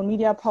 for social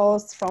media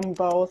posts from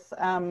both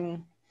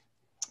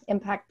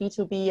Impact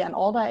B2B and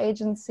Alder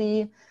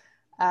Agency.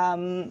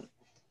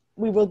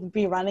 We will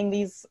be running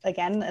these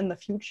again in the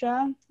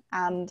future.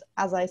 And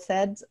as I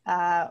said,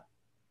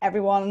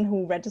 everyone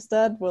who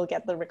registered will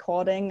get the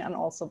recording and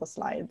also the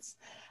slides.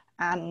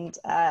 And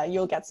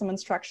you'll get some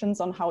instructions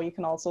on how you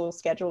can also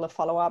schedule a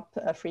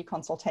follow-up free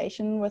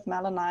consultation with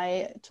Mel and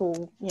I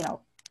to, you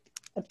know,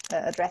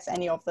 address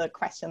any of the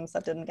questions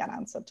that didn't get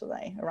answered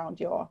today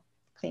around your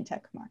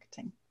Cleantech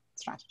marketing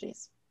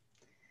strategies.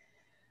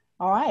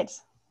 All right.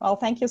 Well,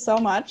 thank you so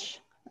much.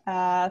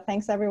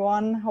 Thanks,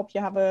 everyone. Hope you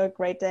have a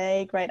great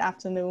day, great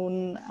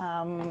afternoon.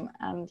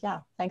 And yeah,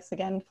 thanks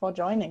again for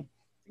joining.